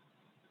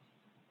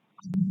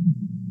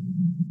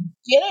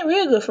 Yeah, they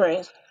real good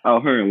friends. Oh,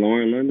 her and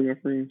Lauren London are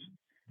friends.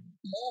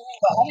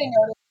 But I didn't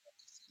know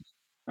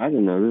I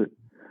didn't know that.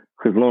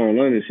 Cause Lauren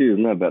London, she is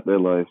not about that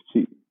life.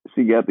 She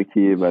got the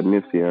kid by that.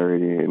 Nipsey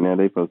already, and now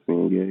they supposed to be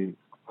engaged.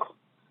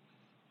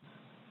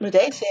 But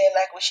they said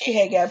like when she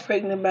had got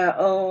pregnant by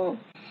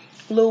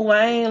Lil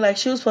Wayne, like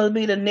she was supposed to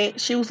be the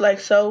next. She was like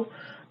so,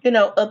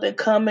 up and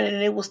coming,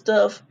 and it was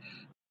stuff,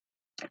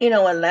 in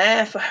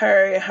line for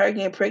her. And her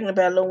getting pregnant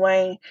by Lil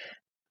Wayne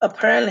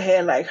apparently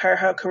had like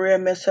her career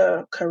messed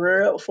her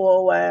career up for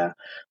a while.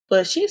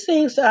 But she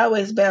seems to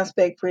always bounce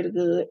back pretty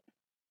good.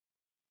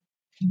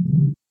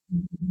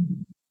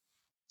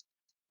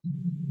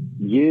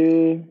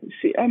 Yeah.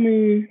 I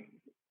mean,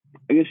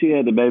 I guess she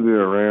had the baby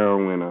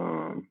around when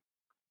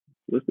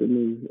what's that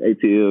movie?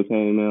 ATL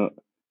came out.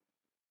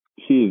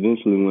 She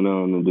eventually went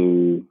on to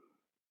do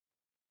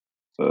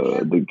Yeah.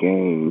 the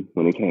game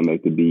when it came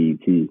back to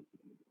BET.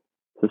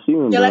 So she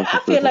been Yeah, like doing I some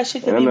feel stuff, like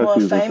she and could I be know more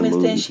she was in some famous than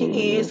movies here and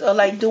she is, there. or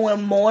like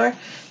doing more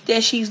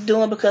than she's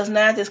doing because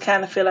now I just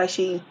kind of feel like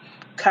she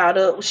caught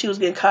up. She was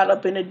getting caught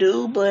up in the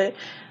dude, but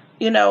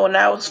when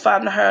I was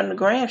following her on the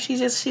gram,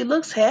 she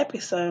looks happy.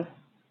 So,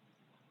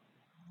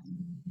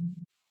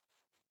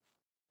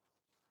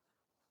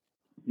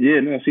 Yeah,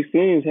 no, she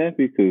seems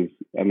happy because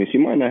I mean she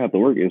might not have to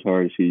work as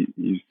hard as she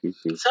used to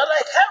because so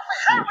like,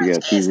 how she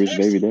got rich two is rich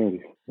baby Nipsey?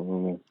 daddies. I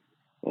don't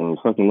know.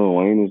 Fucking Lil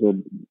Wayne is a.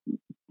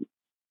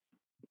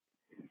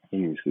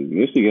 Let me see.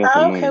 Missy got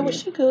some Oh, money okay, well now.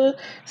 she good.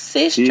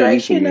 Sit She at straight.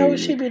 least a She know what she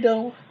millionaire. be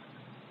doing.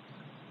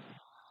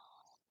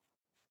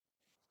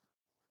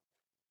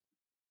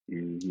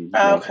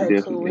 No, she Okay, cool.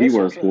 definitely. He That's worth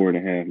what's up.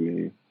 4.5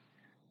 million.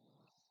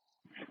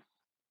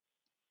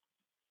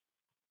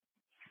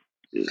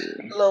 Yeah,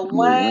 Lil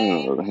yeah. I Wayne.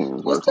 ain't know the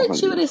hands Was worth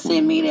that you that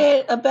sent 120, me man.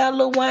 that about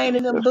Lil Wayne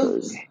and them That's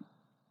boots? crazy.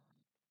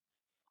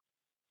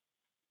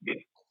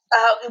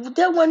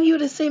 That one you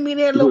that sent me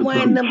that Lil What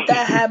Wayne and boots? them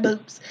thigh high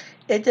boots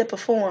at the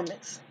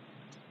performance.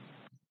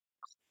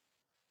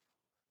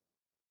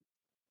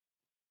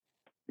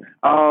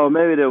 Oh,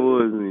 maybe that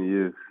was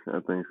me. Yes, I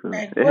think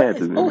so. Like It what had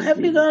to is? be Oh, me.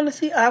 have you Yeah. gone to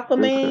see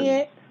That's Aquaman crazy.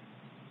 yet?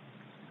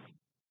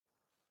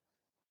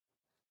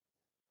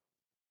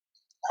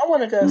 I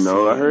want to go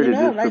No, see I it. heard You it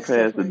know, I just like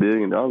stuff surpassed a like that.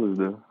 billion dollars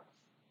though.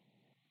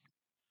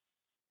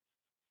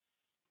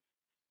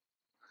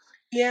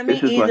 Yeah, me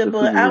It's just like either. a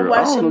But I superhero. I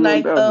watched don't know them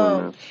nothing like about him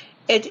now.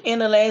 at the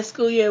end of last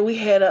school year. We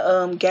had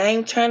a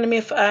game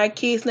tournament for our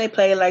kids, and they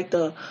played like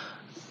the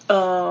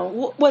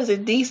what is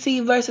it,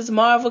 DC versus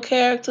Marvel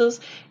characters.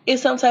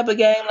 It's some type of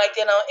game like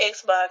that on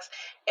Xbox.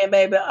 And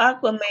baby,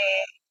 Aquaman,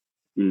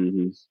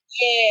 Hmm.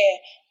 yeah,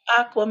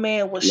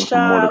 Aquaman was Like a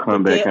Mortal sharp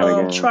with Kombat that kind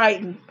of game.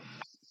 Triton.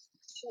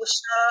 He was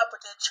sharp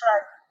with that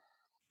Triton.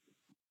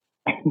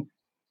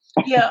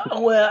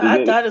 Yeah, well, Is I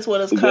that thought that's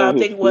what it's is that called. what I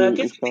his think, well, I spirit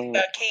guess was you think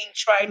called? about King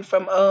Triton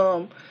from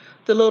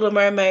the Little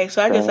Mermaid.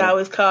 So I just Sky.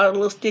 always call it a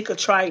little stick of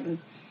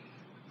Triton.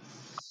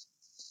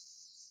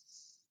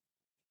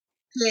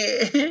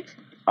 Yeah.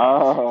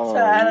 So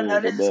Oh I don't yeah,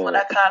 know. the This is what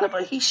I dad. call it.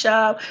 But he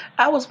sharp.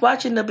 I was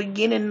watching the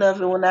beginning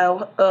of it when I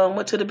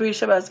went to the beer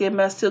shop. I was getting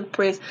my silk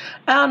press.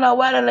 I don't know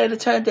why they later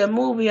turned that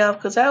movie off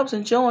because I was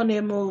enjoying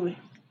that movie.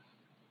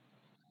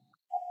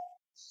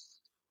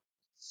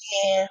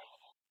 Yeah,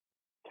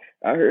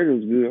 I heard it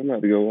was good. I'm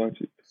about to go watch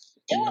it.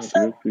 it I'm gonna was have to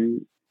go so. see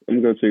it.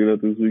 I'm gonna go check it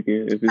out this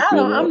weekend if it's I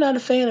don't. still I'm out. not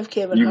a fan of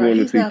Kevin You Hart. going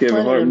to He's see not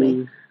Kevin funny Hart to me.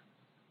 movie?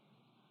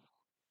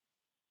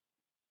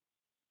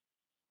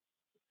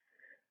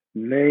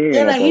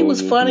 Yeah, Man, I like he thought we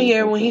was was just missing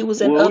funnier when he something.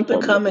 was an Well, we up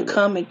and talked about coming that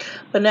though. comic,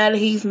 but now that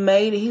he's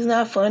made it, he's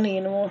not funny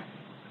anymore.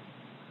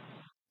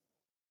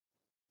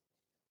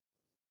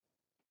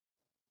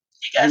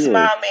 He got He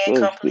has small man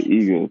such the complex.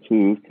 ego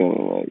too. It's kind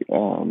of like,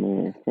 oh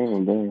man,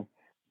 calm down.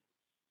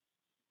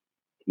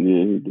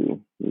 Yeah, he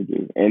do. He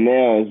do. And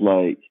now it's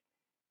like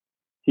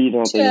he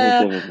don't think of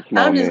Yeah, himself as a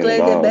small I'm just man at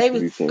glad that all because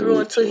baby he's so grew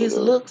rich into or his whatever.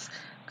 looks.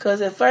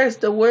 Cause at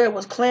first the world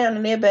was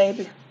clowning that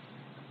baby.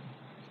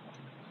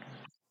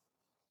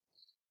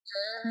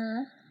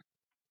 Hmm.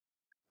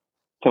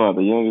 Talking about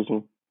the youngest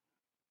one,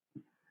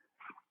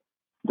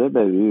 that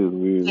baby is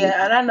weird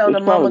Yeah, and looking. I know the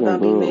It's mama probably gonna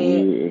gonna be grow up mad.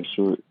 weird and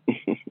short.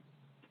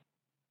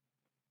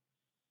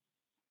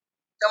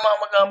 The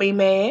mama gonna be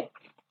mad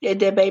that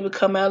that baby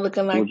come out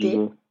looking What like you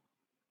that. say?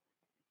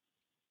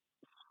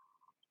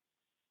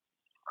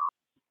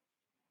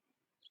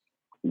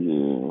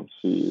 Yeah,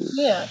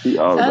 Yeah, she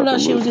all I about the know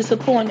she was look.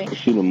 disappointed.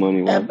 She the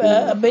money wife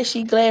I anyway. bet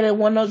she glad it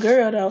wasn't no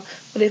girl though.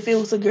 But if it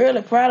was a girl,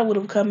 it probably would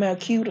have come out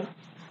cuter.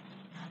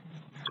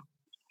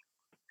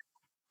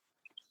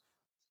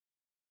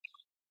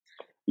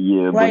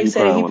 Yeah, but Right? he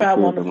Said probably he wouldn't have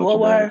probably cared wanted that to much go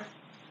with about it. her.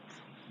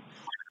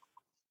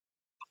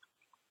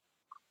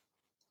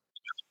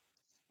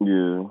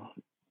 Yeah.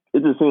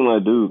 It just seemed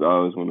like dudes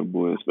always want a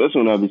boy,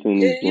 especially when I be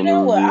seeing these You gender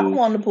know what? I reveals.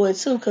 want a boy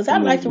too, cause I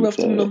Them like niggas to be rough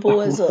them little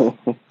boys up.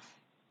 sad.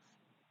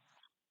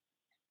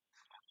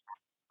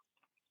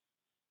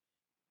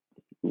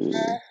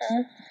 Yeah.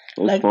 Mhm.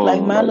 It's Like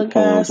fun, my like little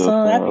playing with your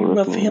godson, I be son,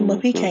 roughing wrestling him him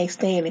up. and He stuff. can't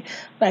stand it.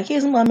 Like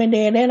his mom and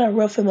dad, they don't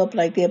rough him up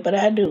like that, but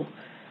I do.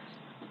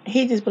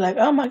 He just be like,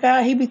 "Oh my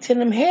God," he be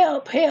telling him,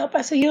 "Help, help."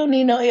 I said, "You don't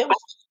need no help."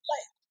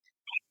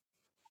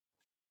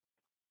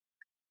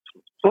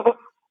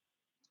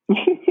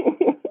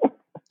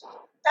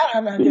 I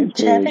don't know, girl. These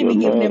Child, parents they are be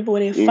giving not that boy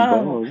their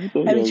phone. involved with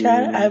their I be young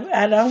trying. man.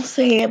 I don't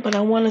see it, but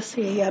I want to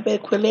see it. Y'all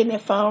better quit letting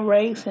that phone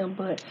raise him.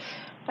 But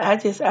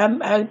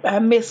I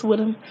mess with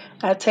him.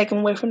 I take him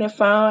away from that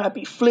phone. I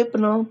be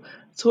flipping him,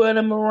 twirling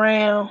him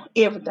around,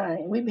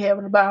 everything. We be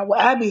having a ball.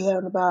 Well, I be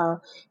having a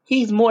ball.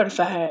 He's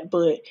mortified,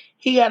 but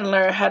he got to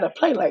learn how to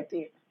play like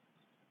that.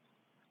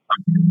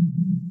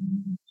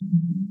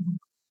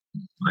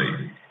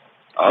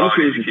 I'm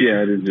curious to see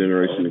how this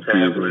generation of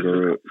kids gonna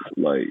grow up.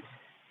 Like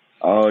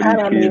all I these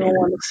don't kids even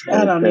want to.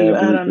 I on don't even.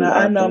 I tablets don't know. and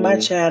I know my iPhones.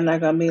 child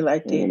not gonna be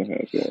like I don't that. know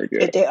how it's gonna work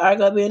If out. they are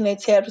gonna be in their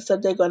tablet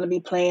stuff, they're gonna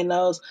be playing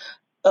those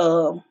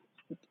um,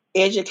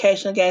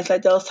 educational games,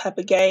 like those type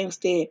of games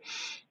that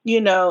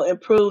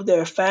improve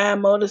their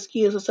fine motor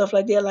skills and stuff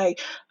like that.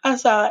 Like I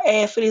saw an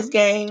ad for this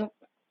game.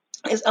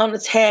 It's on the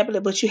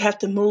tablet, but you have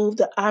to move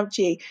the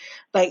object.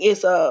 Like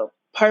it's a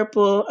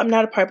purple. I'm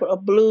not a purple, a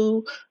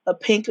blue, a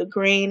pink, a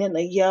green, and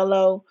a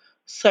yellow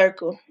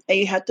circle, and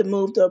you have to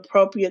move the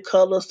appropriate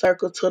color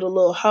circle to the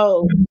little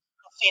hole.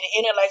 Fit it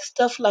in it, like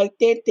stuff like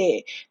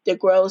that that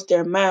grows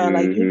their mind.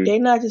 Like Mhm. they're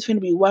not just going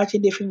to be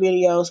watching different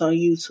videos on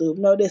YouTube.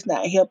 No, that's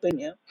not helping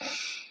them.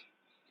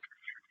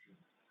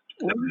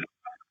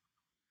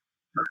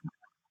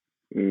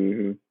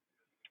 Mhm.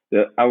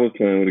 Yeah, I was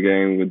playing with a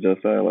game with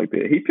Josiah like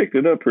that. He picked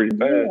it up pretty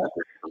fast,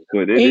 Yeah,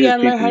 but it and you is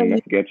gotta learn how teaching to him. I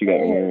use forgot you got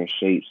to your hands. learn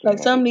shapes and Like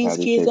some of like these how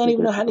they kids shape don't their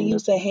even know how to pictures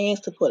and use their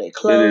hands to pull their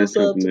it is clothes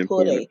up, something to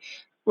pull important. their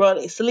roll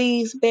their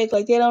sleeves back.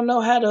 Like they don't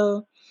know how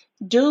to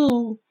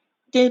do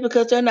this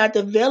because they're not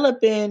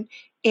developing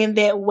in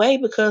that way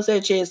because they're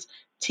just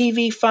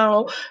TV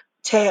phone.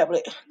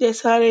 tablet.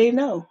 That's how they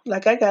know.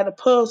 Like I got a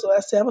puzzle. I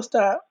said I'm gonna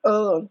start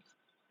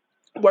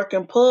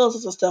working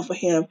puzzles and stuff for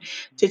him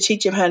to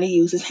teach him how to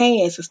use his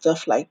hands and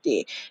stuff like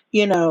that.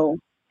 You know,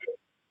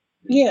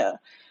 yeah.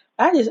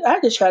 I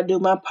just try to do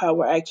my part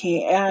where I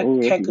can. I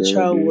Oh, that's can't a great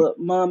control idea. what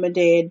mom and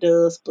dad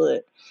does,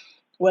 but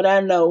what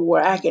I know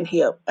where I can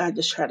help, I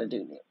just try to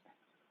do that.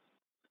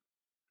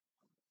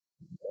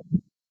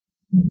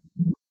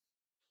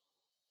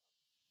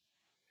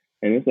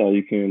 And that's all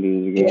you can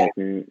do as a Yeah,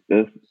 godparent.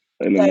 That's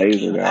an thank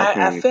you. amazing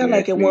I godparent if felt you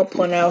like ask at me one to.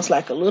 point I was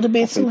like a little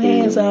I bit too completely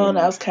hands on.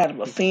 I agree. was kind of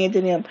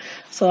offending him,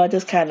 so I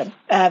just kind of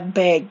I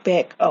backed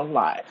back a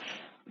lot.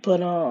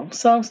 But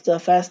some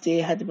stuff I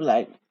still had to be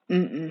like,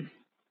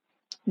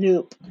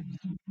 nope.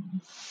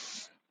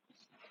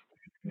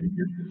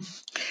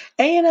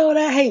 And you know what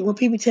I hate when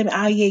people tell me,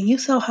 "Oh yeah, you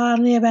so hard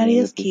on everybody Man,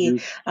 else's it's a kid.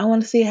 juice. I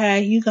want to see how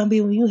you gonna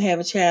be when you have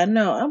a child."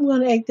 No, I'm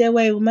gonna act that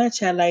way with my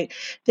child. Like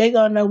they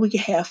gonna know we can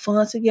have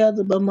fun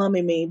together, but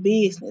mommy mean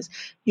business.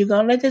 You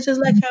gonna let that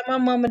just like how my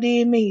mama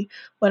did me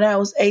when I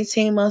was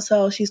 18 months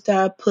old. She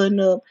started putting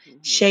up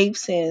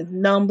shapes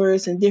and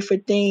numbers and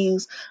different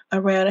things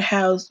around the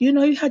house. You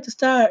know, you have to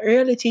start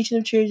early teaching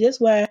them children. That's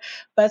why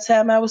by the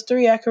time I was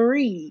 3, I could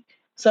read.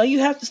 So you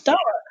have to start.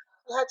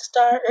 You have to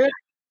start early.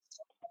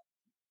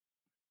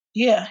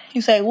 Yeah.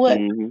 You say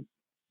what? Mm-hmm.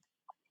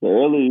 The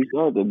earlier you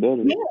start, the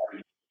better.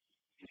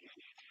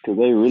 Because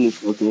they really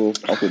suck in.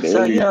 I said the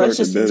So, earlier you you know, it's start,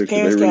 the just these better.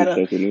 Because they parents really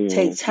gotta sucking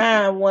take in.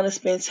 time, want to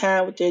spend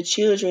time with their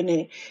children,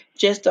 and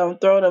just don't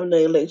throw them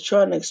the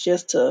electronics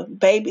just to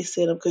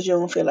babysit them because you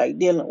don't feel like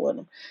dealing with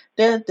them.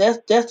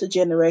 That's the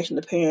generation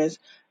of parents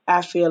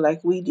I feel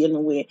like we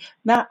dealing with.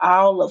 Not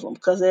all of them,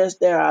 because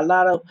there are a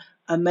lot of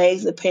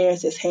amazing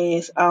parents that's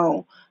hands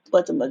on,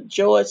 but the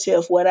majority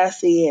of what I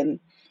see in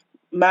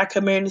my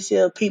community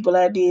of people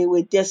I deal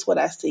with, that's what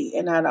I see,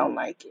 and I don't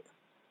like it.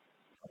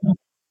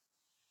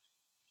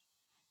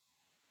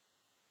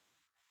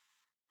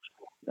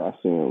 I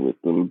see them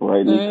with them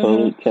brightly hmm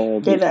colored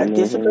They're tablets in not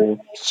their disciplining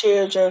hand. their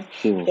children.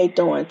 Sure. They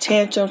throwing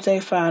tantrums. They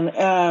find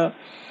out.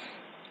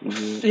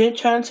 Mm-hmm. They're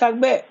trying to talk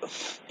back.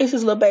 This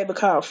is a little baby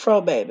called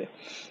Fro Baby.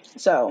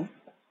 So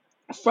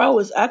Fro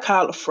is I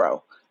call her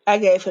Fro. I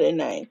gave her the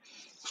name.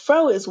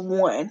 Fro is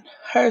 1.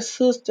 Her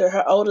sister,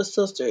 her older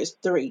sister, is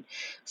 3.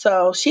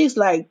 So she's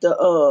like the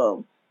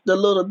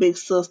little big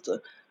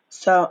sister.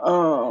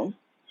 So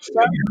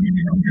Fro,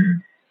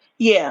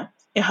 yeah.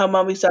 And her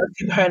mom used to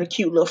keep her in a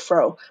cute little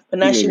fro. But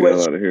She now must she got a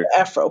wears lot of hair.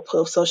 Afro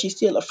puff, so she's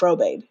still a Fro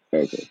baby.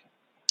 Okay.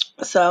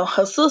 So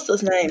her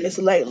sister's name is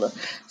Layla.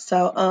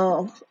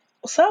 So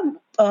some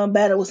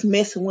battle was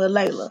messing with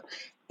Layla.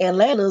 And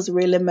Layla's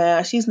really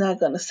mad. She's not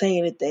gonna say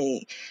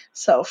anything.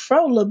 So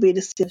Fro a little bit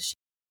as if she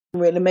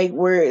didn't really make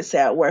words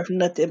out worth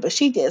nothing, but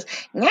she just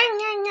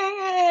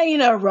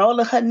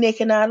rolling her neck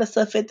and all the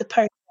stuff at the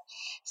person.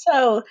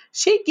 So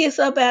she gets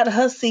up out of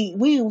her seat.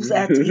 We was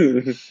out to eat.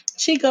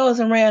 She goes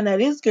around. Now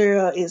this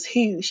girl is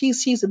huge.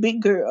 She's a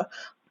big girl,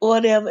 or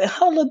whatever. And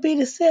her little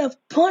bitty self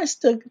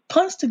punched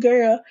the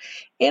girl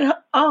in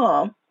her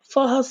arm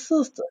for her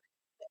sister.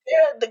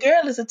 The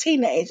girl is a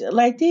teenager.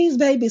 Like these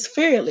babies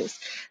fearless.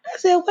 I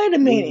said, wait a You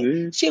minute.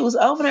 see? She was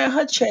over there in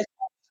her chest.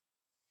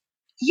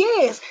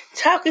 Yes,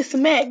 talking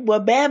smack,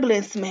 but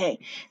babbling smack.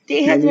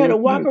 Then had her Who to was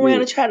walk smack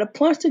around with? and try to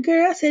punch the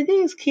girl. I said,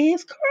 these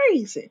kids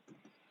crazy.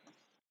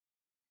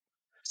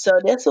 So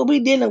that's what we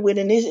dealing with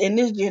in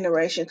this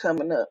generation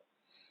coming up.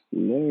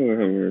 Lord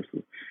have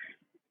mercy.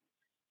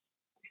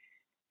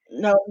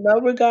 No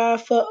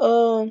regard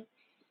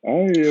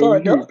Oh yeah, for we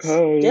get adults.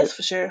 caught That's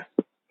for sure.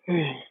 up.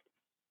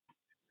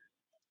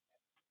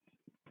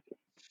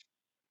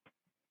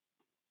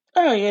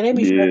 Oh yeah, they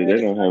be so Yeah, they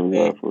ready don't for have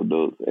that. regard for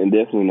adults, and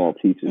definitely not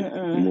teachers.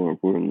 Mm-mm. More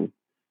importantly,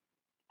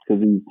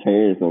 because these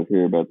parents don't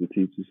care about the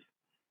teachers.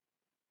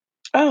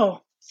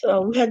 Oh,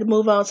 so we had to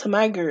move on to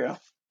my girl.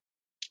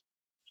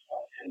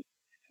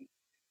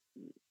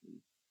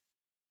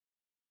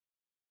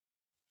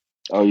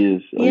 Oh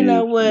You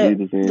know yes, what?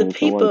 lead us The in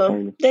some white people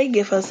china. they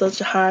give her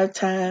such a hard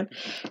time,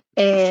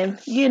 and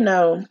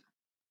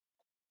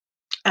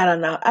I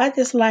don't know. I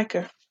just like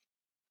her.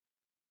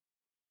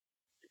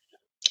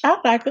 I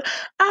like her.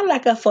 I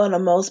like her for the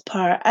most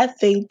part. I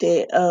think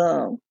that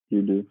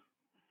You do.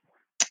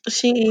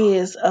 she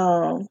is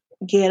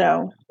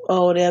ghetto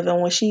or whatever.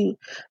 When she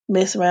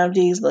mess around with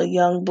these little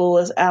young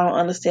boys, I don't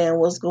understand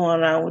what's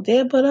going on with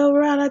that. But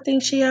overall, I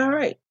think she all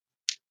right.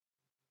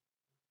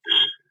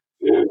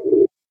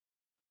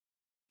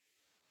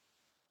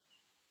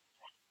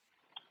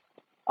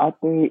 I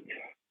think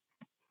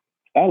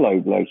I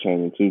like Black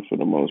China too for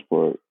the most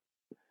part.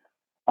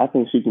 I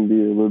think she can be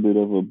a little bit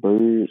of a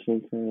bird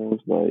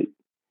sometimes. Like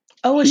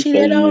Oh, is she's she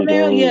that 30 old years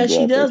now? Yeah, old, but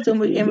she I think does she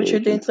them still immature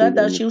does some things. I pretty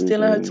thought she was immature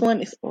still in her things.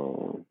 20s.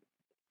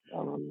 I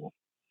don't know.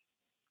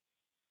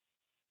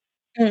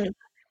 Mm.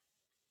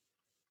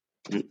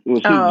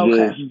 Well, she Oh,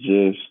 okay.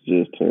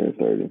 just turned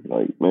 30,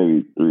 like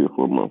maybe 3 or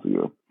 4 months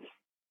ago.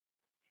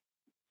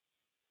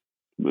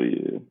 But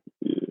yeah,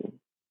 yeah.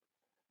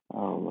 I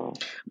don't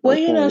know. Well,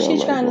 Black China got a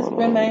she's lot trying to going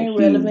on, and remain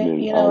she's relevant.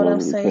 been You know all what I'm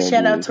over the saying?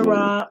 Shout tabloid out as to well.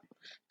 Rob.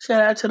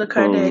 Shout out to the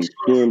From Kardashians.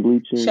 skin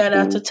bleaching Shout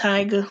out to to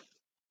Tiger.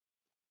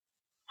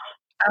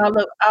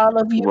 All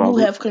of you who Robert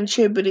have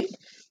contributed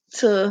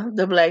to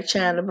the Black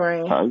China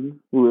brand. Tiger,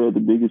 who had the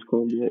biggest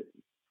comeback.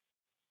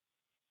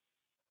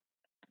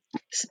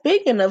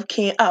 Speaking of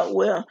Kim, oh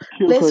well,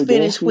 Kim let's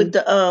finish with Kardashian.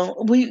 the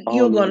Oh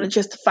you're gonna yeah.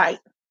 just fight.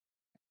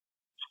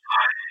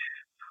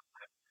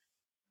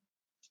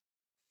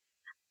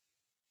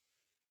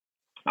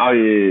 Oh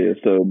yeah.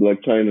 So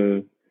Black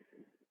China,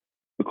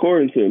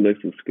 according to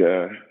Alexis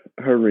Sky,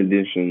 her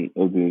rendition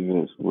of the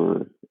events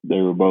were they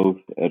were both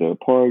at a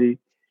party.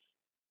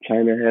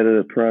 China had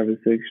a private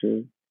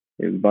section,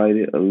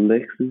 invited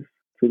Alexis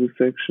to the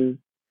section.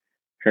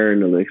 Her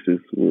and Alexis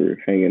were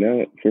hanging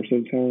out for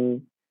some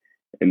time,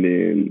 and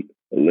then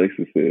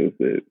Alexis says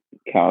that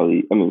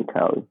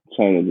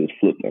China just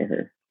flipped on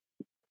her,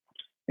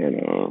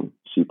 and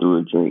she threw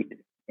a drink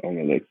on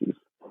Alexis.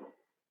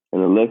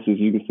 And Alexis,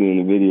 you can see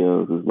in the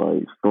videos, is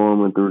like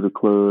storming through the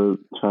club,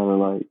 trying to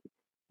like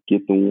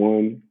get the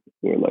one,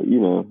 or like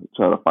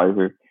try to fight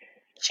her,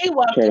 She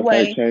walked try to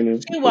fight away. China,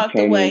 She but walked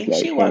China is away.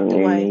 like She trying to walked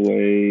run away.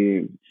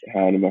 away,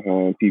 hiding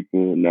behind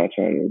people, not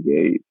trying to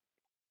engage.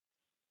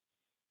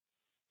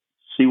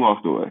 She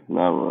walked away,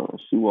 not run.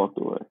 She walked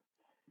away.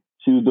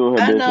 She was doing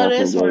her I best know not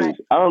to that's right. engage.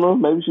 I don't know.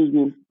 Maybe she was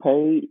getting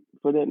paid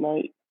for that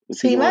night, and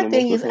she See, didn't my want to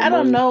mess thing up is, her I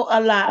don't money. know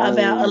a I lot don't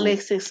about really know.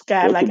 Alexis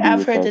Scott. That Like, could be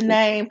I've a heard the factor.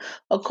 name.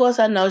 Of course,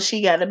 I know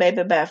she got a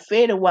baby by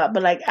Fetty Wap,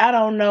 but like, I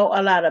don't know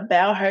a lot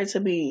about her to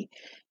be,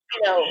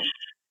 you know,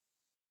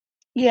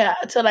 yeah,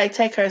 to like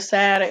take her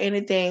side or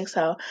anything.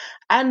 So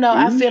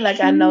I Is feel like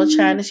I know she?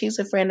 China. She's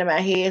a friend of my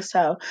head.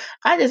 So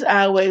I just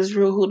always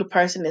rule who the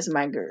person is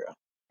my girl.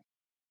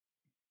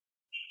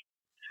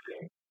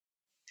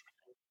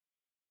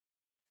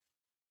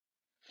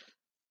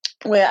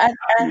 Well,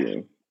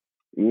 Yeah.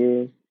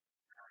 Well,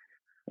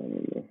 I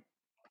don't know.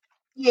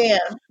 yeah,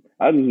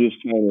 I just wish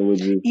China would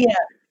just yeah.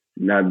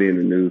 not be in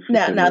the news for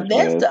so Now much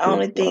that's the bad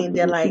only stuff. I thing just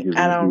that wish she like could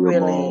I just be don't a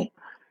mom really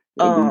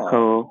and be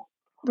calm.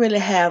 really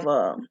have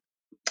a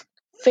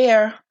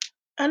fair,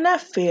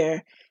 not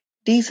fair,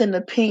 decent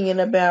opinion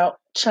about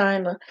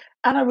China.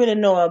 I don't really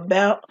know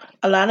about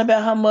a lot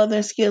about her mother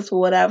and skills, but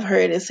what I've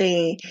heard and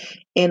seen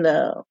in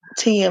the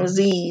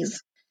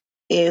TMZs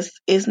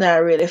is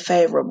not really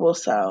favorable.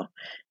 So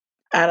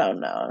I don't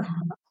know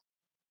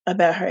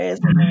about her as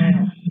a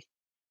mom.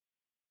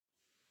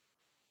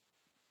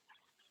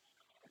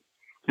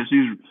 Cause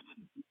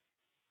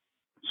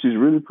she's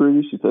really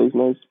pretty. She takes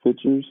nice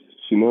pictures.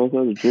 She knows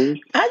how to dress.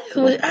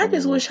 But I I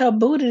just don't know. wish her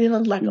booty didn't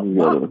look She like a just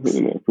gotta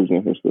box.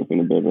 present herself in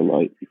a better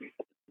light.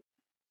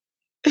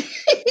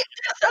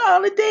 That's the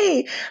only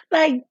thing.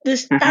 Like,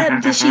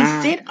 did she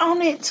sit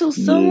on it too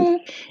Yes. soon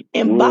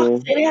and box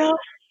Well, it out?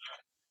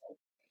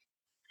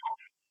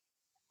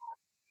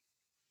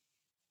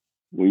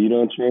 when you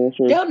don't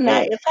transfer They're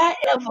not. fat, If I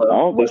I ever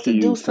don't think was she to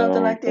do used her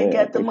something own like that,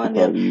 fat. I got the think she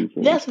money up, probably used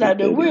some that's what I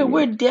do. synthetic We're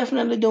meat,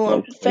 definitely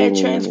like doing fat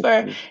saline or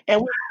transfer, something.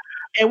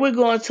 and we're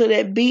going to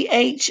that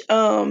BH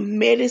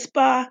Medi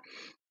Spa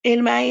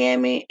in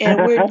Miami,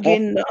 and we're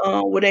getting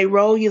the where they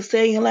roll your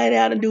cellulite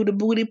out and do the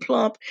booty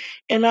plump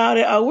and all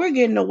that. Oh, we're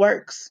getting the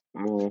works.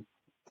 uh,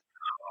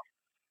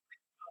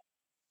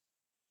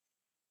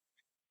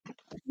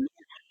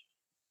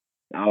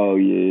 oh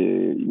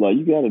yeah, like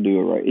you gotta do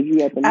it right. If you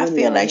got the I money,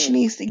 feel why like she not?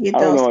 needs to get I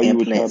don't know those why you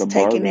would try implants to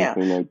taken bargain out.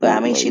 something like But I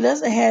that. mean, she Like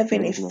doesn't have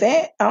any that's not right.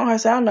 fat on her,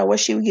 so I don't know where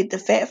she would get the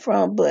fat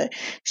from. But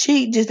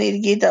she just need to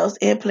get those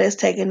implants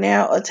taken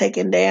out or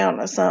taken down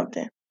or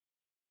something.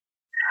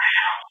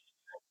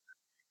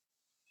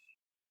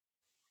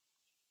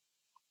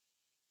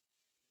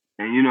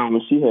 And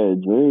when she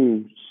had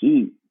dreams,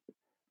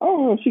 I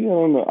don't know if she got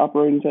on the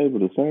operating table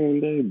the same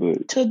day,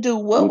 but To do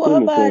what with her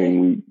within the body? same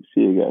week,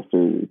 she had got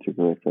surgery to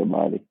correct her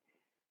body.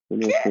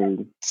 And that's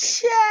crazy.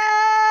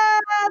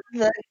 Child,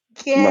 the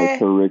Like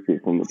correct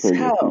it from the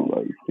pregnancy, ghetto.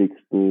 like fix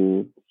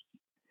the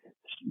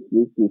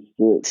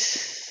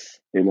strips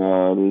and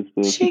all this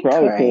stuff. She She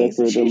probably crazy.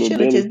 transferred that She little should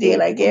have belly just did fat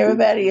like a bit.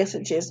 everybody else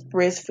and just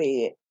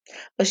breastfed.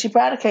 But she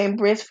probably can't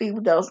breastfeed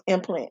with those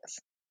implants.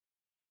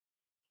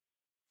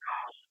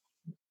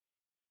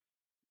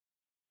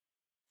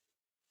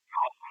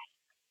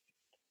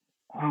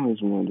 I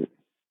always wondered.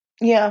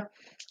 Yeah,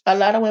 a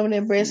lot of women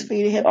that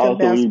breastfeed it help them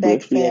Also, when bounce you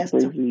back breastfeed like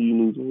faster. crazy, you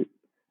lose weight.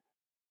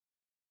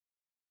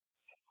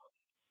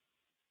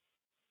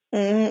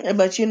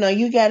 But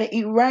you got to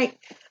eat right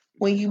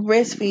when you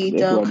breastfeed That's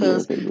though, what I do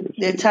because after I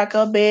the breastfeed.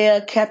 Taco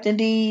Bell, Captain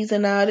D's,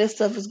 and all this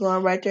stuff is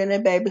going right there in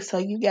that baby. So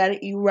you got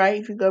to eat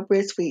right if you go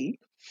breastfeed.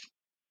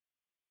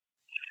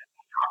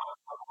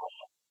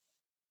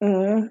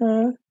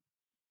 Mm-hmm.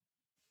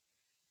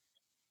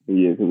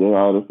 Yeah, because then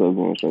all this stuff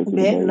going straight to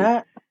the Bet baby.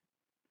 not.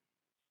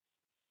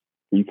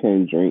 You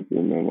can't drink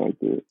or nothing like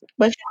that.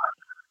 But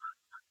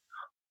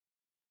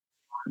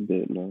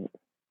Bet not.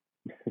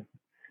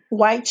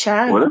 white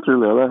Well, China. that's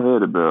really all I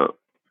had about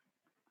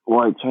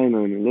White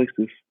China and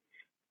Alexis.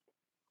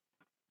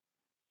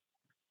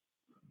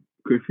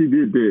 Because she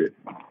did that.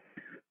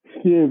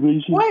 Skin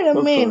bleaching. Wait a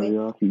I'm sorry, minute.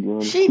 y'all. Keep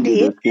going. She She did did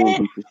that skin that?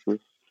 bleaching stuff.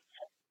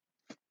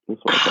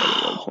 That's why I thought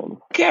it like kind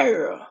of.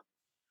 Girl,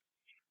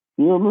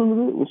 You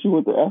remember that when she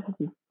went to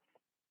Africa?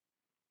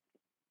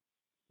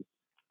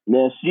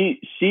 Now she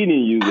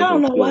didn't use I it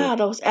don't know why herself. all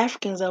those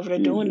Africans over there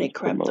She was doing that just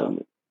crap though. promoting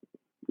it.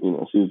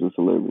 She was a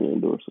celebrity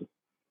endorser.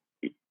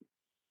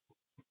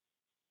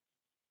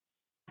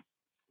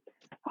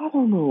 I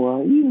don't know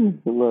why.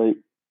 You like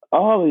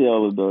all of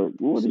y'all are dark.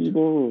 What are you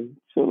doing?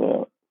 Chill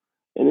out.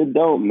 And it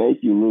don't make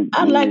you look good.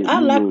 I You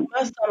like look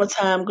my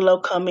summertime glow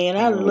come in.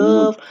 I you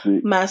look love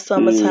sick. my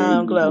Yeah,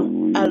 summertime you just look glow.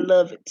 I weird.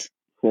 love it.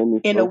 Semi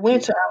In the focused.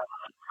 winter,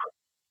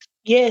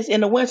 yes,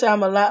 in the winter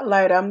I'm a lot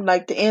lighter. I'm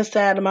like the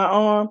inside of my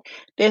arm.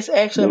 That's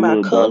A actually my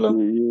little color.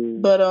 darker,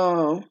 yeah. But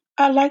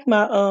I like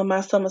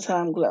my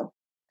summertime glow.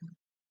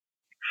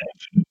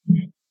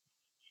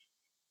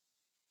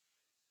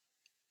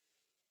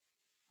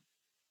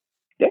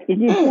 That's a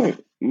good Mm.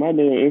 point. My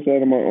damn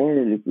inside of my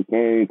arm is the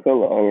same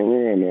color all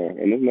around now.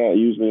 And it's not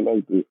usually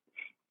like this.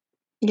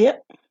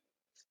 Yep.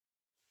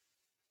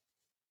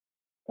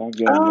 I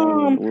got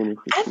mine Um,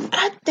 winter for Christmas.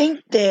 I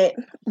think that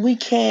we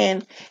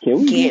can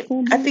Can we get get.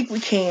 some I back? think we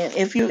can.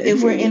 Have If you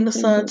we're ever in got the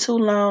some sun back? too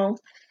long,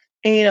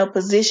 and,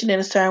 position in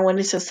a certain when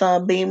it's the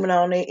sun beaming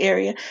on that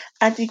area,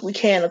 I think we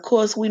can. Of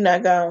course, we're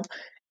not going.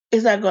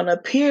 It's not going to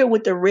appear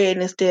with the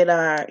redness that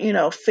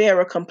our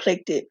fairer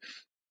complected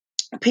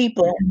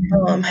people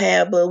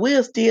have, but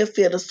we'll still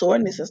feel the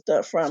soreness and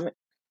stuff from it.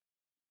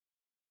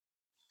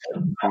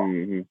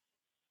 Mm-hmm.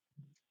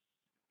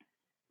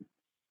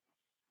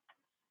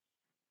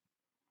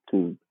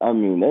 Cause I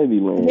mean they be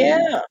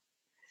laying. Yeah,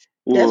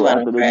 that's Well, why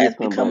them after they crabs get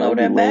be some back, coming they over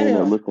be there by laying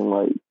there them. looking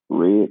like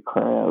red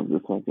crabs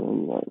or something.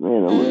 I'm like,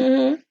 man, that looks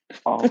Hmm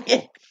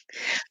awful.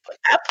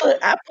 I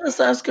put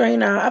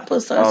sunscreen on. I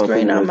put Oh, so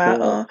sunscreen you on had my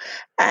crabs?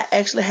 I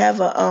actually have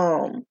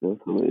a That's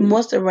hilarious.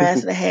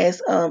 moisturizer that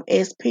has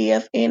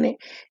SPF in it,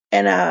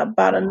 and I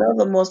bought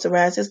another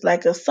moisturizer. It's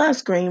like a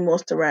sunscreen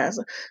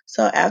moisturizer.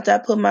 So after I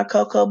put my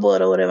cocoa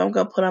butter or whatever I'm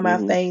gonna put on my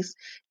hmm face,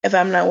 if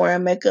I'm not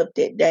wearing makeup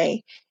that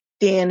day,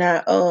 then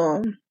I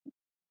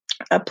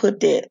put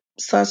that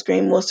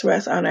sunscreen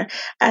moisturizer on there.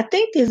 I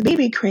think this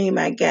BB cream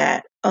I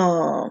got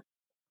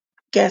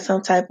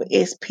some type of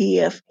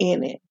SPF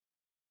in it.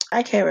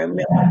 I can't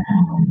remember.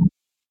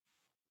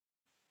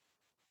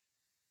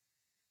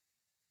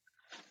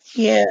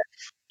 Yeah,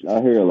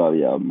 I hear a lot of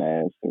y'all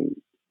masks and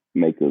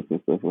makeups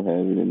and stuff will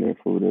have it in there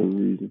for whatever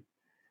reason.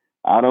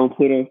 I don't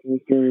put on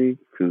sunscreen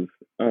because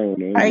I don't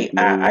know. I'm just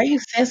are nervous. you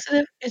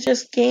sensitive? Is your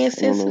skin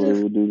I don't know what it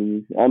sensitive? would do to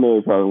me. I know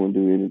it probably wouldn't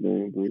do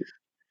anything, but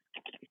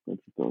I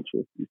just don't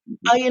trust these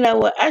people. Oh, you know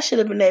what? I should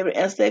have been able to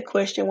answer that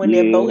question when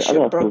that Yeah, I bullshit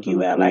got broke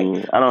you sensitive out. Like,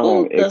 skin. I don't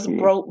have who does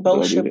eczema,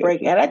 but I do bullshit have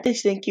break out? I sensitive.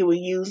 just think you were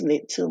using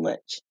it too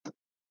much.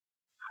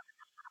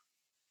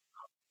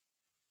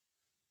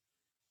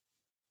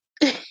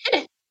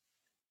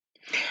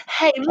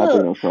 Hey, I think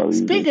look. I'm probably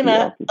using it Speaking too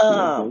of often too.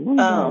 I was like, what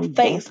is all this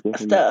dark face stuff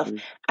in my stuff,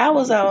 face? I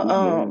was Like, is on this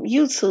bad?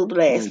 YouTube I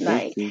last don't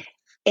think night, so.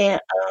 and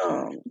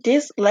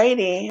this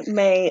lady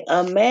made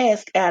a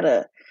mask out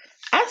of,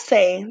 I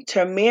say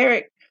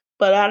turmeric,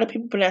 but a lot of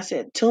people pronounce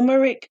it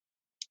turmeric.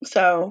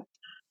 So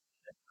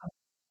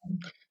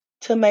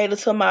tomato.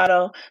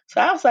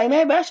 So I was like,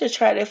 maybe I should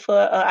try that for.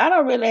 I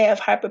don't really have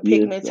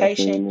Yes, I hyperpigmentation,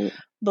 seen that.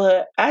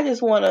 but I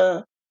just want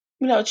to,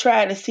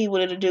 try to see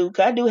what it'll do.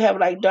 'Cause I do have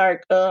like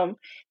dark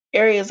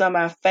areas on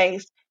my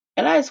face,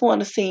 and I just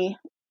want to see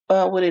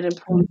what it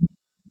improve.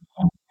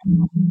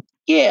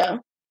 Yeah,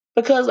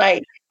 because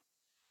like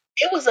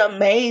it was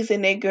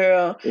amazing. That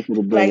girl, If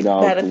it'll bring it like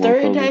all by the to one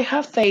third color, day,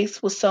 her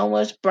face was so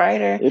much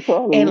brighter it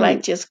probably and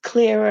like would. just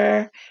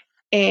clearer,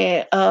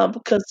 and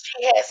because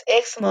she has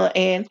eczema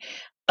and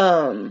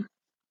um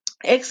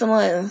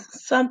eczema,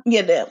 some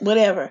yeah, that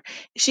whatever.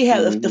 She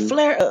had the hmm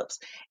flare ups,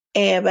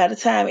 and by the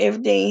time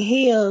everything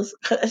heals,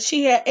 'cause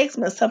she had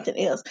eczema and something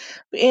else.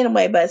 But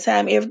anyway, by the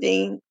time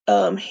everything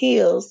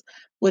heals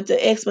with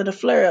the eczema, the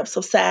flare up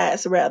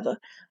subsides rather.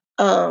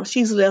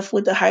 She's left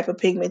with the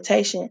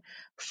hyperpigmentation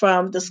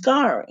from the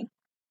scarring.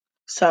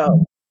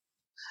 So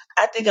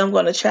I think I'm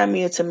going to try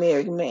me a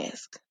turmeric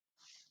mask.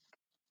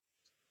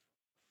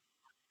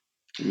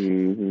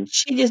 hmm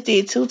She just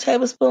did 2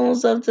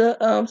 tablespoons of the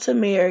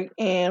turmeric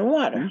and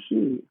water. You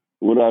should.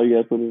 What all you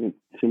got to put in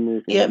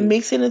turmeric and Yeah, water?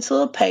 mix it into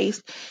a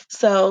paste.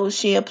 So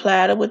she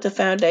applied it with the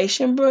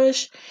foundation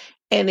brush,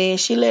 and then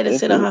she let it That's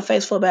sit on her it.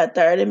 face for about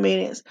 30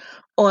 minutes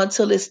or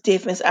until it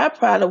stiffens. I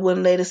probably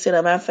wouldn't let it sit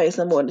on my face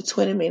no more than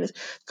 20 minutes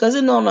because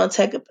it normally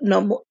take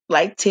no more,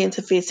 like 10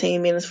 to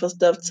 15 minutes for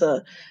stuff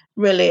to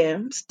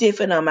really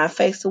stiffen on my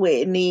face the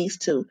way it needs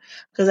to.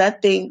 Because I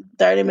think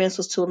 30 minutes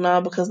was too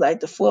long because, like,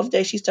 the fourth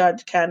day she started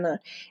to kind of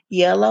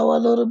yellow a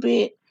little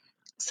bit.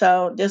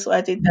 So that's why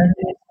I think 30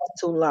 minutes was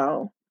too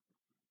long.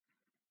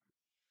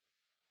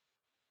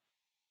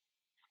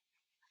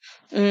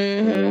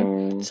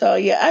 Um, So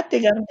yeah, I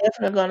think I'm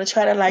definitely gonna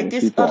try to like and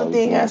she this other probably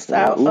thing I blushing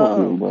like, saw. ooh, I'm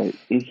getting bright.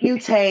 You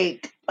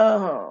take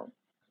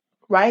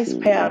rice mm,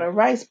 powder.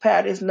 Rice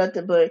powder is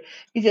nothing but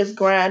you just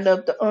grind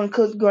up the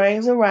uncooked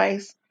grains of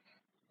rice,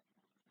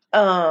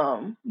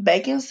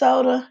 baking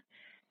soda,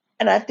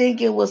 and I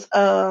think it was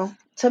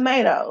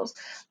tomatoes.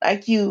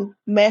 Like you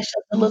mash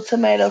up the little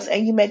tomatoes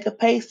and you make a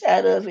paste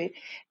out of it.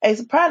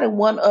 It's probably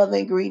one other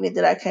ingredient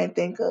that I can't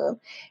think of.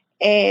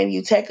 And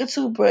you take a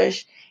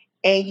toothbrush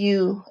and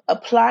you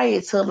apply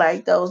it to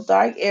like those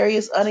dark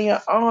areas under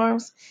your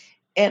arms.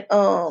 And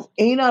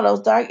you know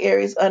those dark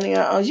areas under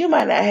your arms, you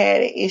might not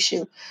have an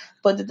issue,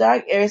 but the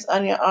dark areas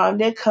under your arm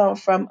they come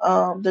from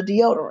the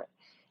deodorant.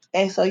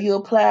 And so you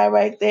apply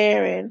right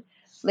there and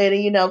let it,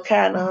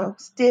 kind of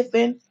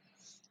stiffen,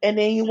 and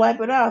then you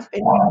wipe it off.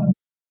 And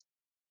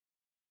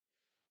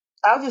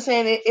I was just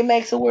saying it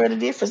makes a world of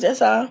difference.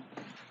 That's all.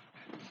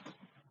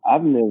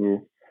 I've never.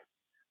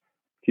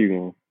 Keep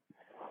going.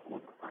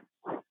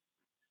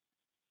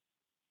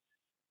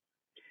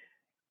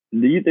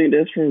 Do you think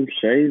that's from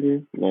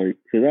shaving? Like,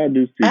 cause I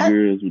do see I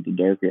girls with the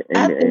darker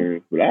I think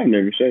underarms, but I've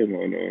never shaved my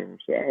underarms,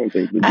 so I don't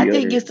think the I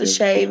think deodorant it's the does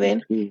difference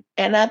shaving, too.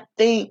 and I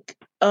think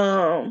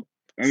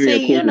I mean,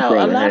 of see, course, it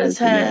a probably lot of has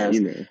to not,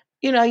 times, know.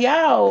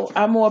 y'all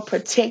are more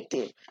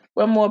protected.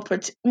 We're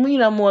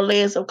more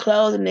layers of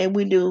clothing than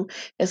we do,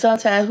 and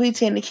sometimes we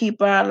tend to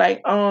keep our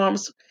like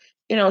arms,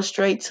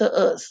 straight to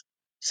us.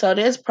 So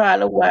that's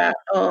probably why,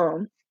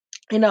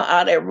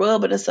 all that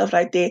rubbing and stuff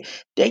like that,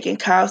 they can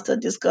cause the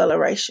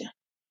discoloration.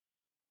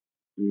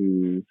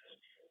 Mm,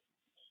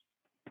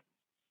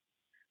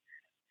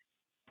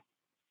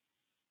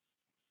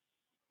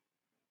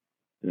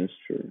 that's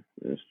true.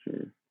 That's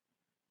true.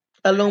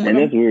 And Aluminum.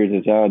 that's weird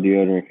that y'all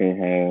deodorant can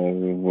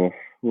have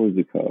what is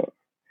it called?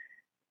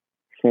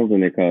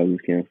 Something that causes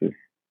cancer.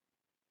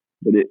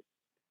 But it,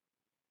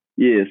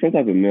 yeah, some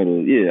type of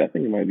metal. Yeah, I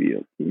think it might be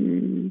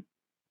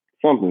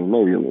something,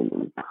 maybe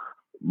aluminum.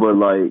 But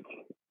like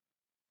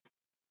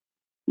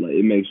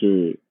it makes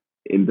sure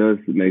it does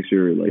make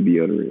sure like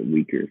deodorant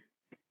weaker.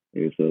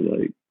 And so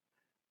like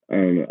I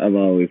don't know. I've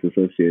always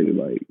associated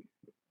like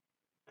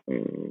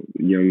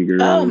young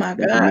Oh girls my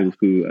like in God. middle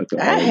school after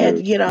I all had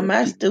to the get on like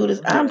my people.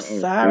 students. I'm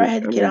sorry. I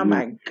had to I get was on just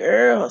my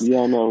girls.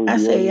 y'all know I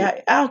said, deodorant.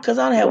 yeah, because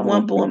I only had Oh,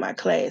 one boy in okay. my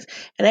class.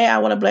 And they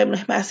all want to blame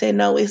him. I said,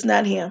 no, it's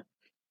not him.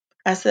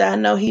 I said, I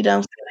know he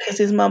don't because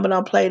his mama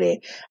don't play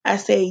that. I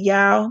said,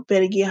 y'all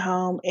better get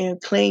home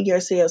and clean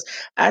yourselves.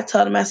 I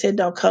told him, I said,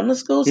 don't come to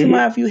school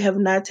tomorrow if you have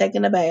not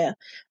taken a bath.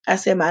 I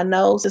said, my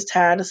nose is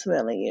tired of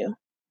smelling you.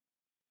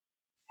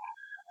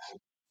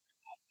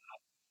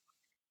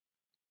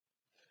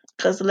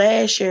 Because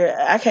last year,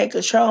 I can't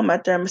control my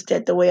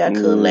thermostat the way I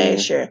could Yeah,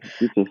 last year.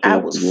 get I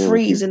yourself was together,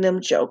 people. freezing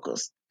them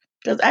jokers.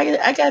 Cause I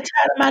got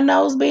tired of my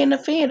nose being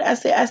offended. I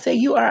said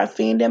you are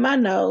offending my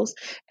nose,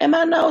 and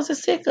my nose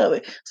is sick of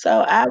it.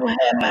 So I would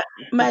have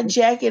my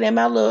jacket and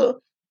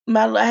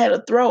I had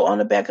a throat on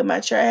the back of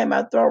my chair. I had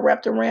my throat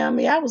wrapped around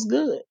me. I was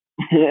good.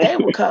 They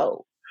were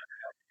cold.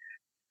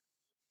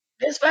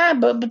 It's fine,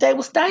 but they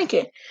were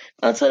stinking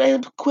until they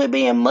quit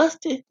being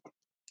musty.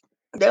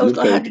 They was Them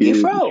gonna kind have of to get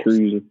kids is froze.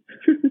 freezing.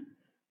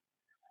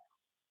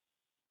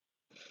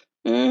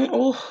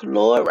 Oh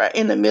Lord, right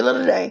in the middle of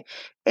the day,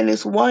 and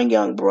this one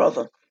young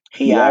brother,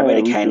 he Did y'all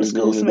already have came to recess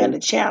school during the day?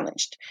 smelling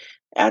challenged.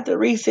 After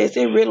recess,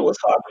 it really was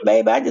hard,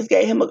 baby. I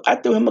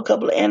threw him a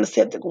couple of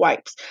antiseptic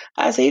wipes.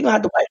 I said, "You're gonna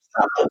have to wipe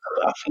something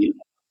off you."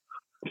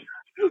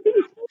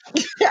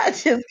 I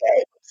just gave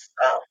him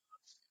some.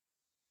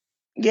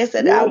 Yes,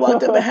 I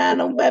walked up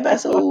behind him, baby. I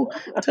said, "Ooh,"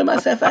 to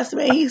myself. I said,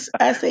 "Man,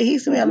 I said he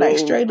You smelled like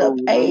gave him straight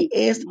up some, right?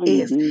 ASS, No,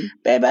 you did.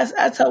 baby."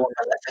 I told him,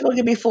 I said, "Go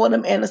get me 4 of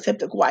them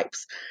antiseptic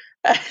wipes."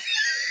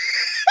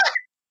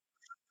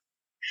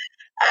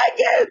 I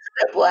gave it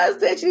to the boy. I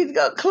said, "You need to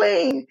go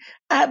clean."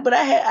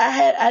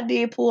 I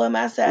did pull him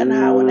outside in the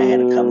hallway and I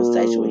had a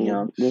conversation with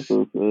him. That's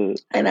so sad.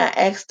 And I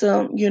asked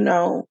him,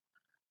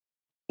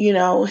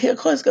 he of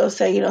course gonna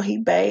say, he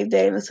bathed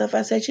there and stuff.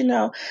 I said,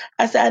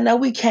 I know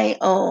we can't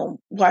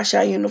wash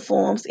our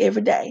uniforms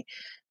every day.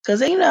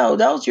 Cause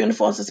those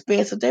uniforms are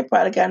expensive. They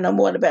probably got no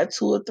more than about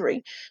 2 or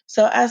 3.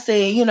 So I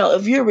said,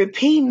 if you're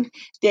repeating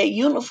that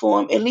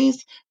uniform, at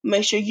least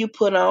make sure you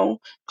put on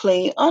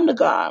clean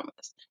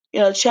undergarments.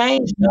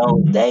 Change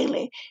those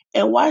daily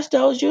and wash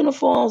those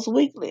uniforms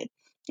weekly.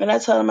 And I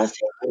told him, I said,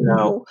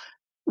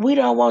 we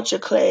don't want your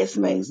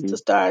classmates Mm-hmm. to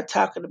start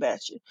talking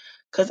about you.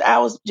 Cause I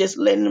was just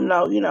letting them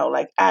know,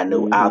 like I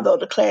knew, Mm-hmm. although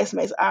the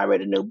classmates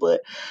already knew,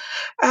 but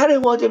I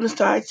didn't want them to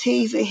start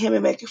teasing him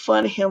and making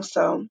fun of him.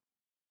 So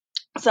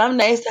some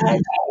days I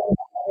had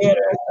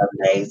better, some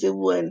days it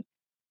wouldn't.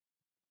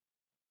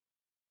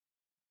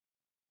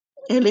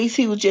 At least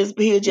he'll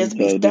You just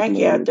be try to do stanky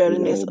somebody out else there, feel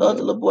and this all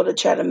other bad. little boy to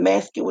try to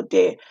mask it with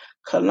that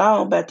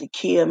cologne about to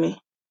kill me.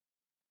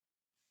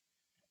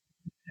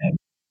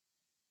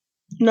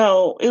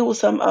 No, it was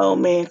some old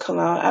man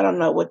cologne. I don't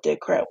know what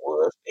that crap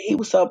was. But he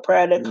was so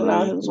proud of that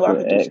cologne. He was It's an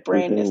walking through axe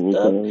or spraying that something. What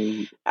stuff.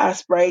 kind I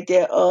sprayed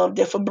that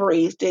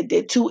Febreze, that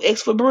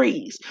 2X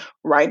Febreze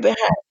right behind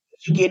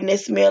you, getting that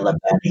smell up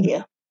out of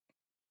here.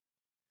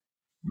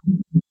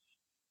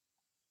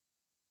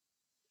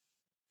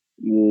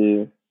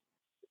 yeah.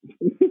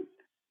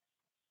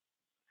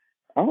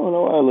 I don't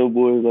know why little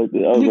boys like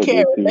that. I was You like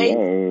carry that too. mace.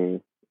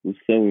 I was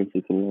selling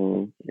for too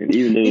long. And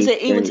even though You it said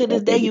even stank, to I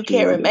this day thought it you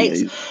carry smelled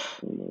mace. amazing.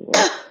 I don't know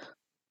why.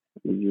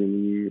 It was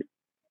really weird.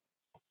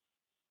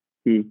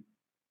 Hmm.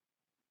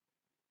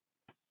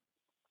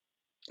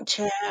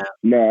 Child.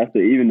 No, I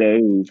said even though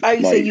it was Oh,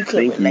 you said like you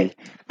couldn't stinky, relate.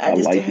 I I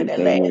just didn't liked hear it that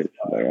so last. much.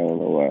 Like I don't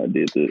know why I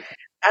did that.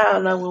 I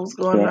don't know what was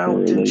So going I can on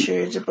with them relate.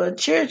 children, but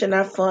children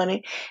are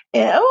funny.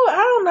 And I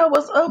don't know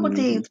what's up with Hmm.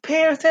 these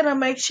parents that don't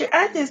make sure.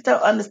 I just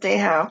don't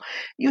understand how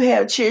you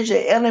have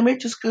children in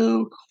elementary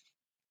school.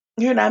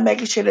 You're not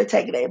making sure they're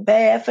taking their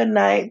bath at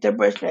night, they're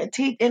brushing their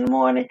teeth in the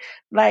morning.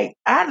 Like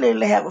I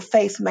literally have a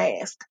face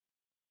mask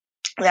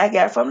that I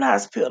got from the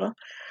hospital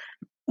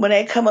when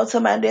they come up to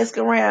my desk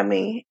around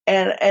me,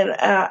 and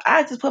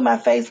I just put my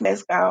face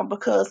mask on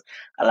because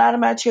a lot of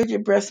my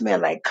children breath smell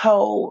like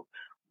cold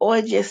or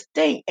it just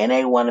stink, and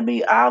they want to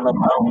be all up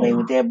on me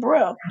with their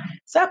breath.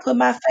 So I put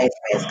my face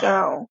mask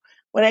on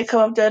when they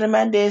come up there to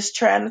my desk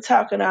trying to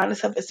talk and all this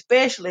stuff,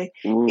 especially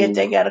if Ooh,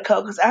 they got a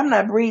cold, because I'm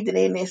not breathing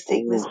in this ooh.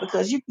 sickness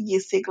because you can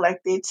get sick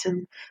like that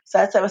too.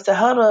 So I tell myself,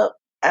 hold up.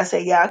 I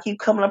said, y'all keep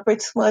coming up here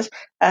too much.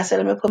 I said,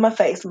 let me put my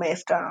face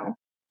mask on.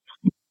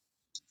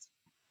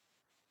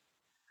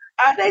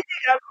 They think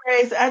I'm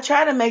crazy. I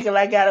try to make it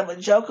like out of a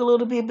joke a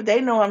little bit, but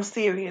they know I'm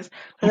serious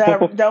because I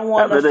don't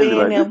I want to bet they be offend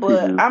like, this them.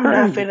 But teacher is I'm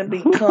not crazy. finna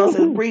be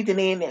constantly breathing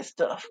in that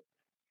stuff.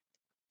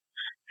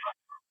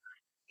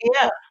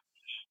 Yeah,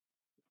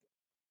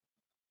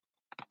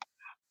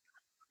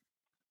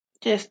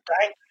 just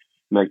like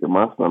Making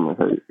my stomach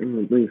hurt.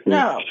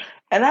 Listen, no.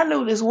 And I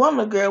knew this one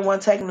little girl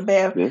wasn't taking a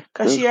bath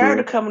because she that's heard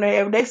her real. coming there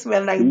every day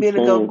smelling like These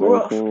vinegar parents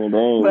ain't gruff. saying they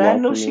ain't But I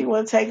knew watching she them.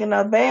 wasn't taking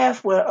a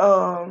bath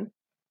when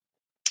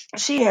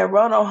she had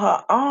run on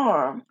her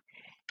arm.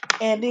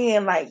 And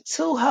then like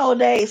 2 whole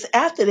days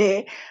after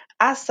that,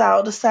 I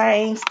saw the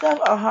same stuff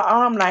on her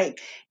arm. Like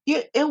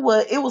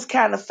it was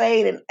kind of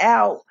fading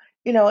out,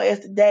 as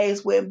the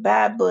days went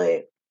by.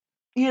 But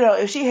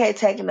if she had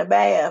taken a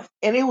bath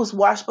and it was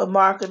washable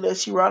marker that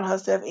she run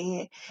herself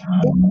in, it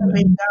would have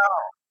been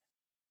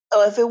gone.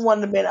 Or if it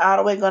wouldn't have been all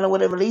the way gone, it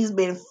would have at least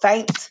been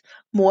faint,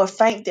 more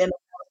faint than it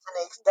was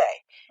the next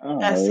day.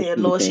 I Oh, said,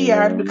 she Lord, became she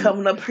already be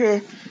coming up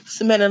here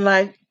smelling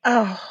like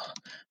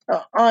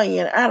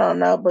onion. I don't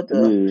know, but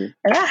yeah.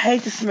 and I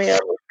hate the smell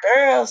of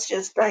girls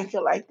just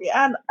thinking like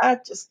that. I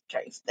just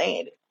can't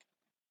stand it.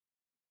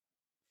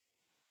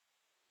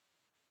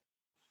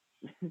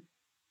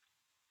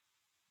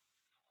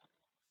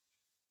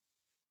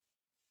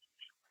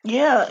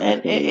 Yeah, I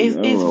and can't. I don't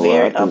it's know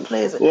why I very think.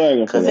 unpleasant. Well, I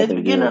ain't gonna Cause say I at the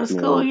think beginning of girls the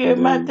smell school like year, that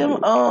my either, them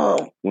but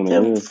when a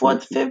them girl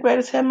fourth touch and it, fifth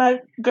graders had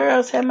my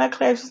girls had my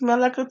class smell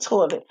like a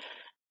toilet.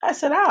 I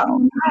said, oh,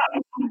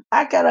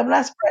 I got up and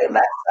I sprayed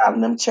Lysol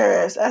on them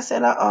chairs. I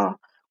said,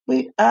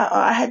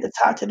 I had to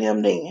talk to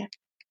them then.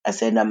 I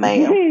said, no,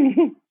 ma'am.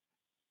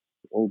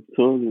 on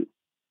toilet,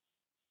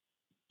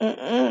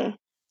 Mm-mm.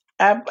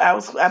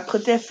 I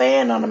put that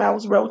fan on them. I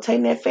was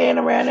rotating that fan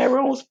around that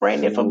room,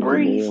 spraying it for oh,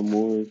 breeze. Janelle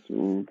Morris,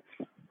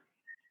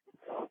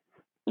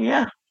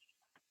 Yeah,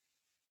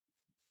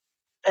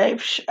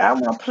 I'm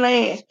not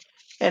playing.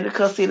 And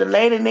because see the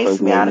lady next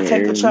to me, I circulating had to the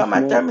take air. You control of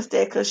my smart.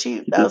 thermostat because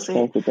she Get this doesn't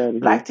toxic out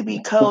of here. like to be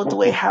cold the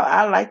way how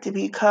I like to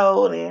be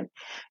cold, and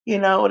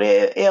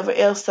whatever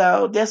else.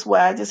 So that's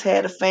why I just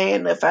had a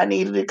fan. If I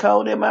needed it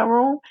cold in my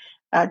room,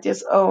 I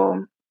just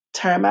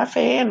turn my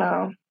fan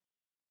on.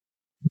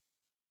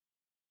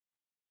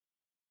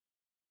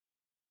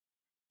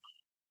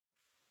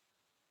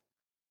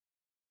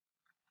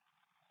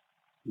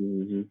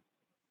 Hmm.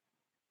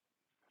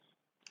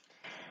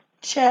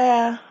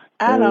 Child,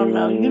 I don't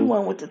know. You the Um.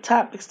 one with the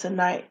topics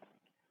tonight.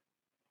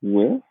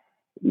 Well,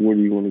 where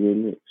do you want to go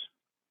next?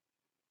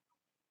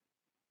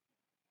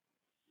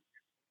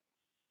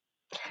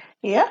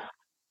 Yeah.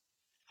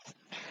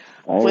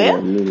 I ain't Well,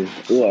 got many.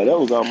 Well, that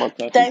was all my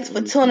topics, thanks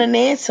for honestly. tuning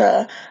in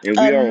to And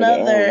we are at an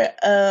hour.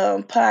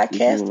 another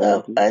If you podcast want to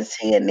of wrap it.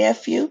 Auntie and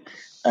Nephew,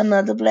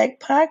 another Black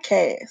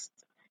podcast.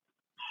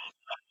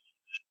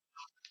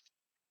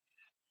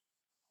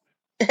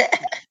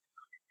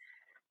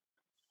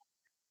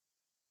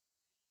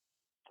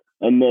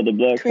 Another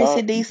Black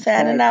Chrissy Talk D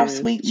signing off. podcast.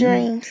 Sweet Yeah.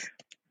 dreams.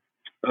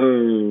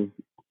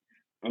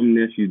 I'm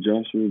nephew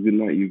Joshua. Good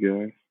night, you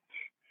guys.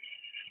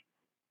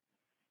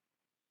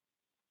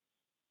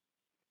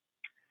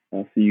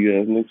 I'll see you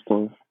guys next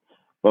time.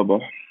 Bye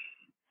bye.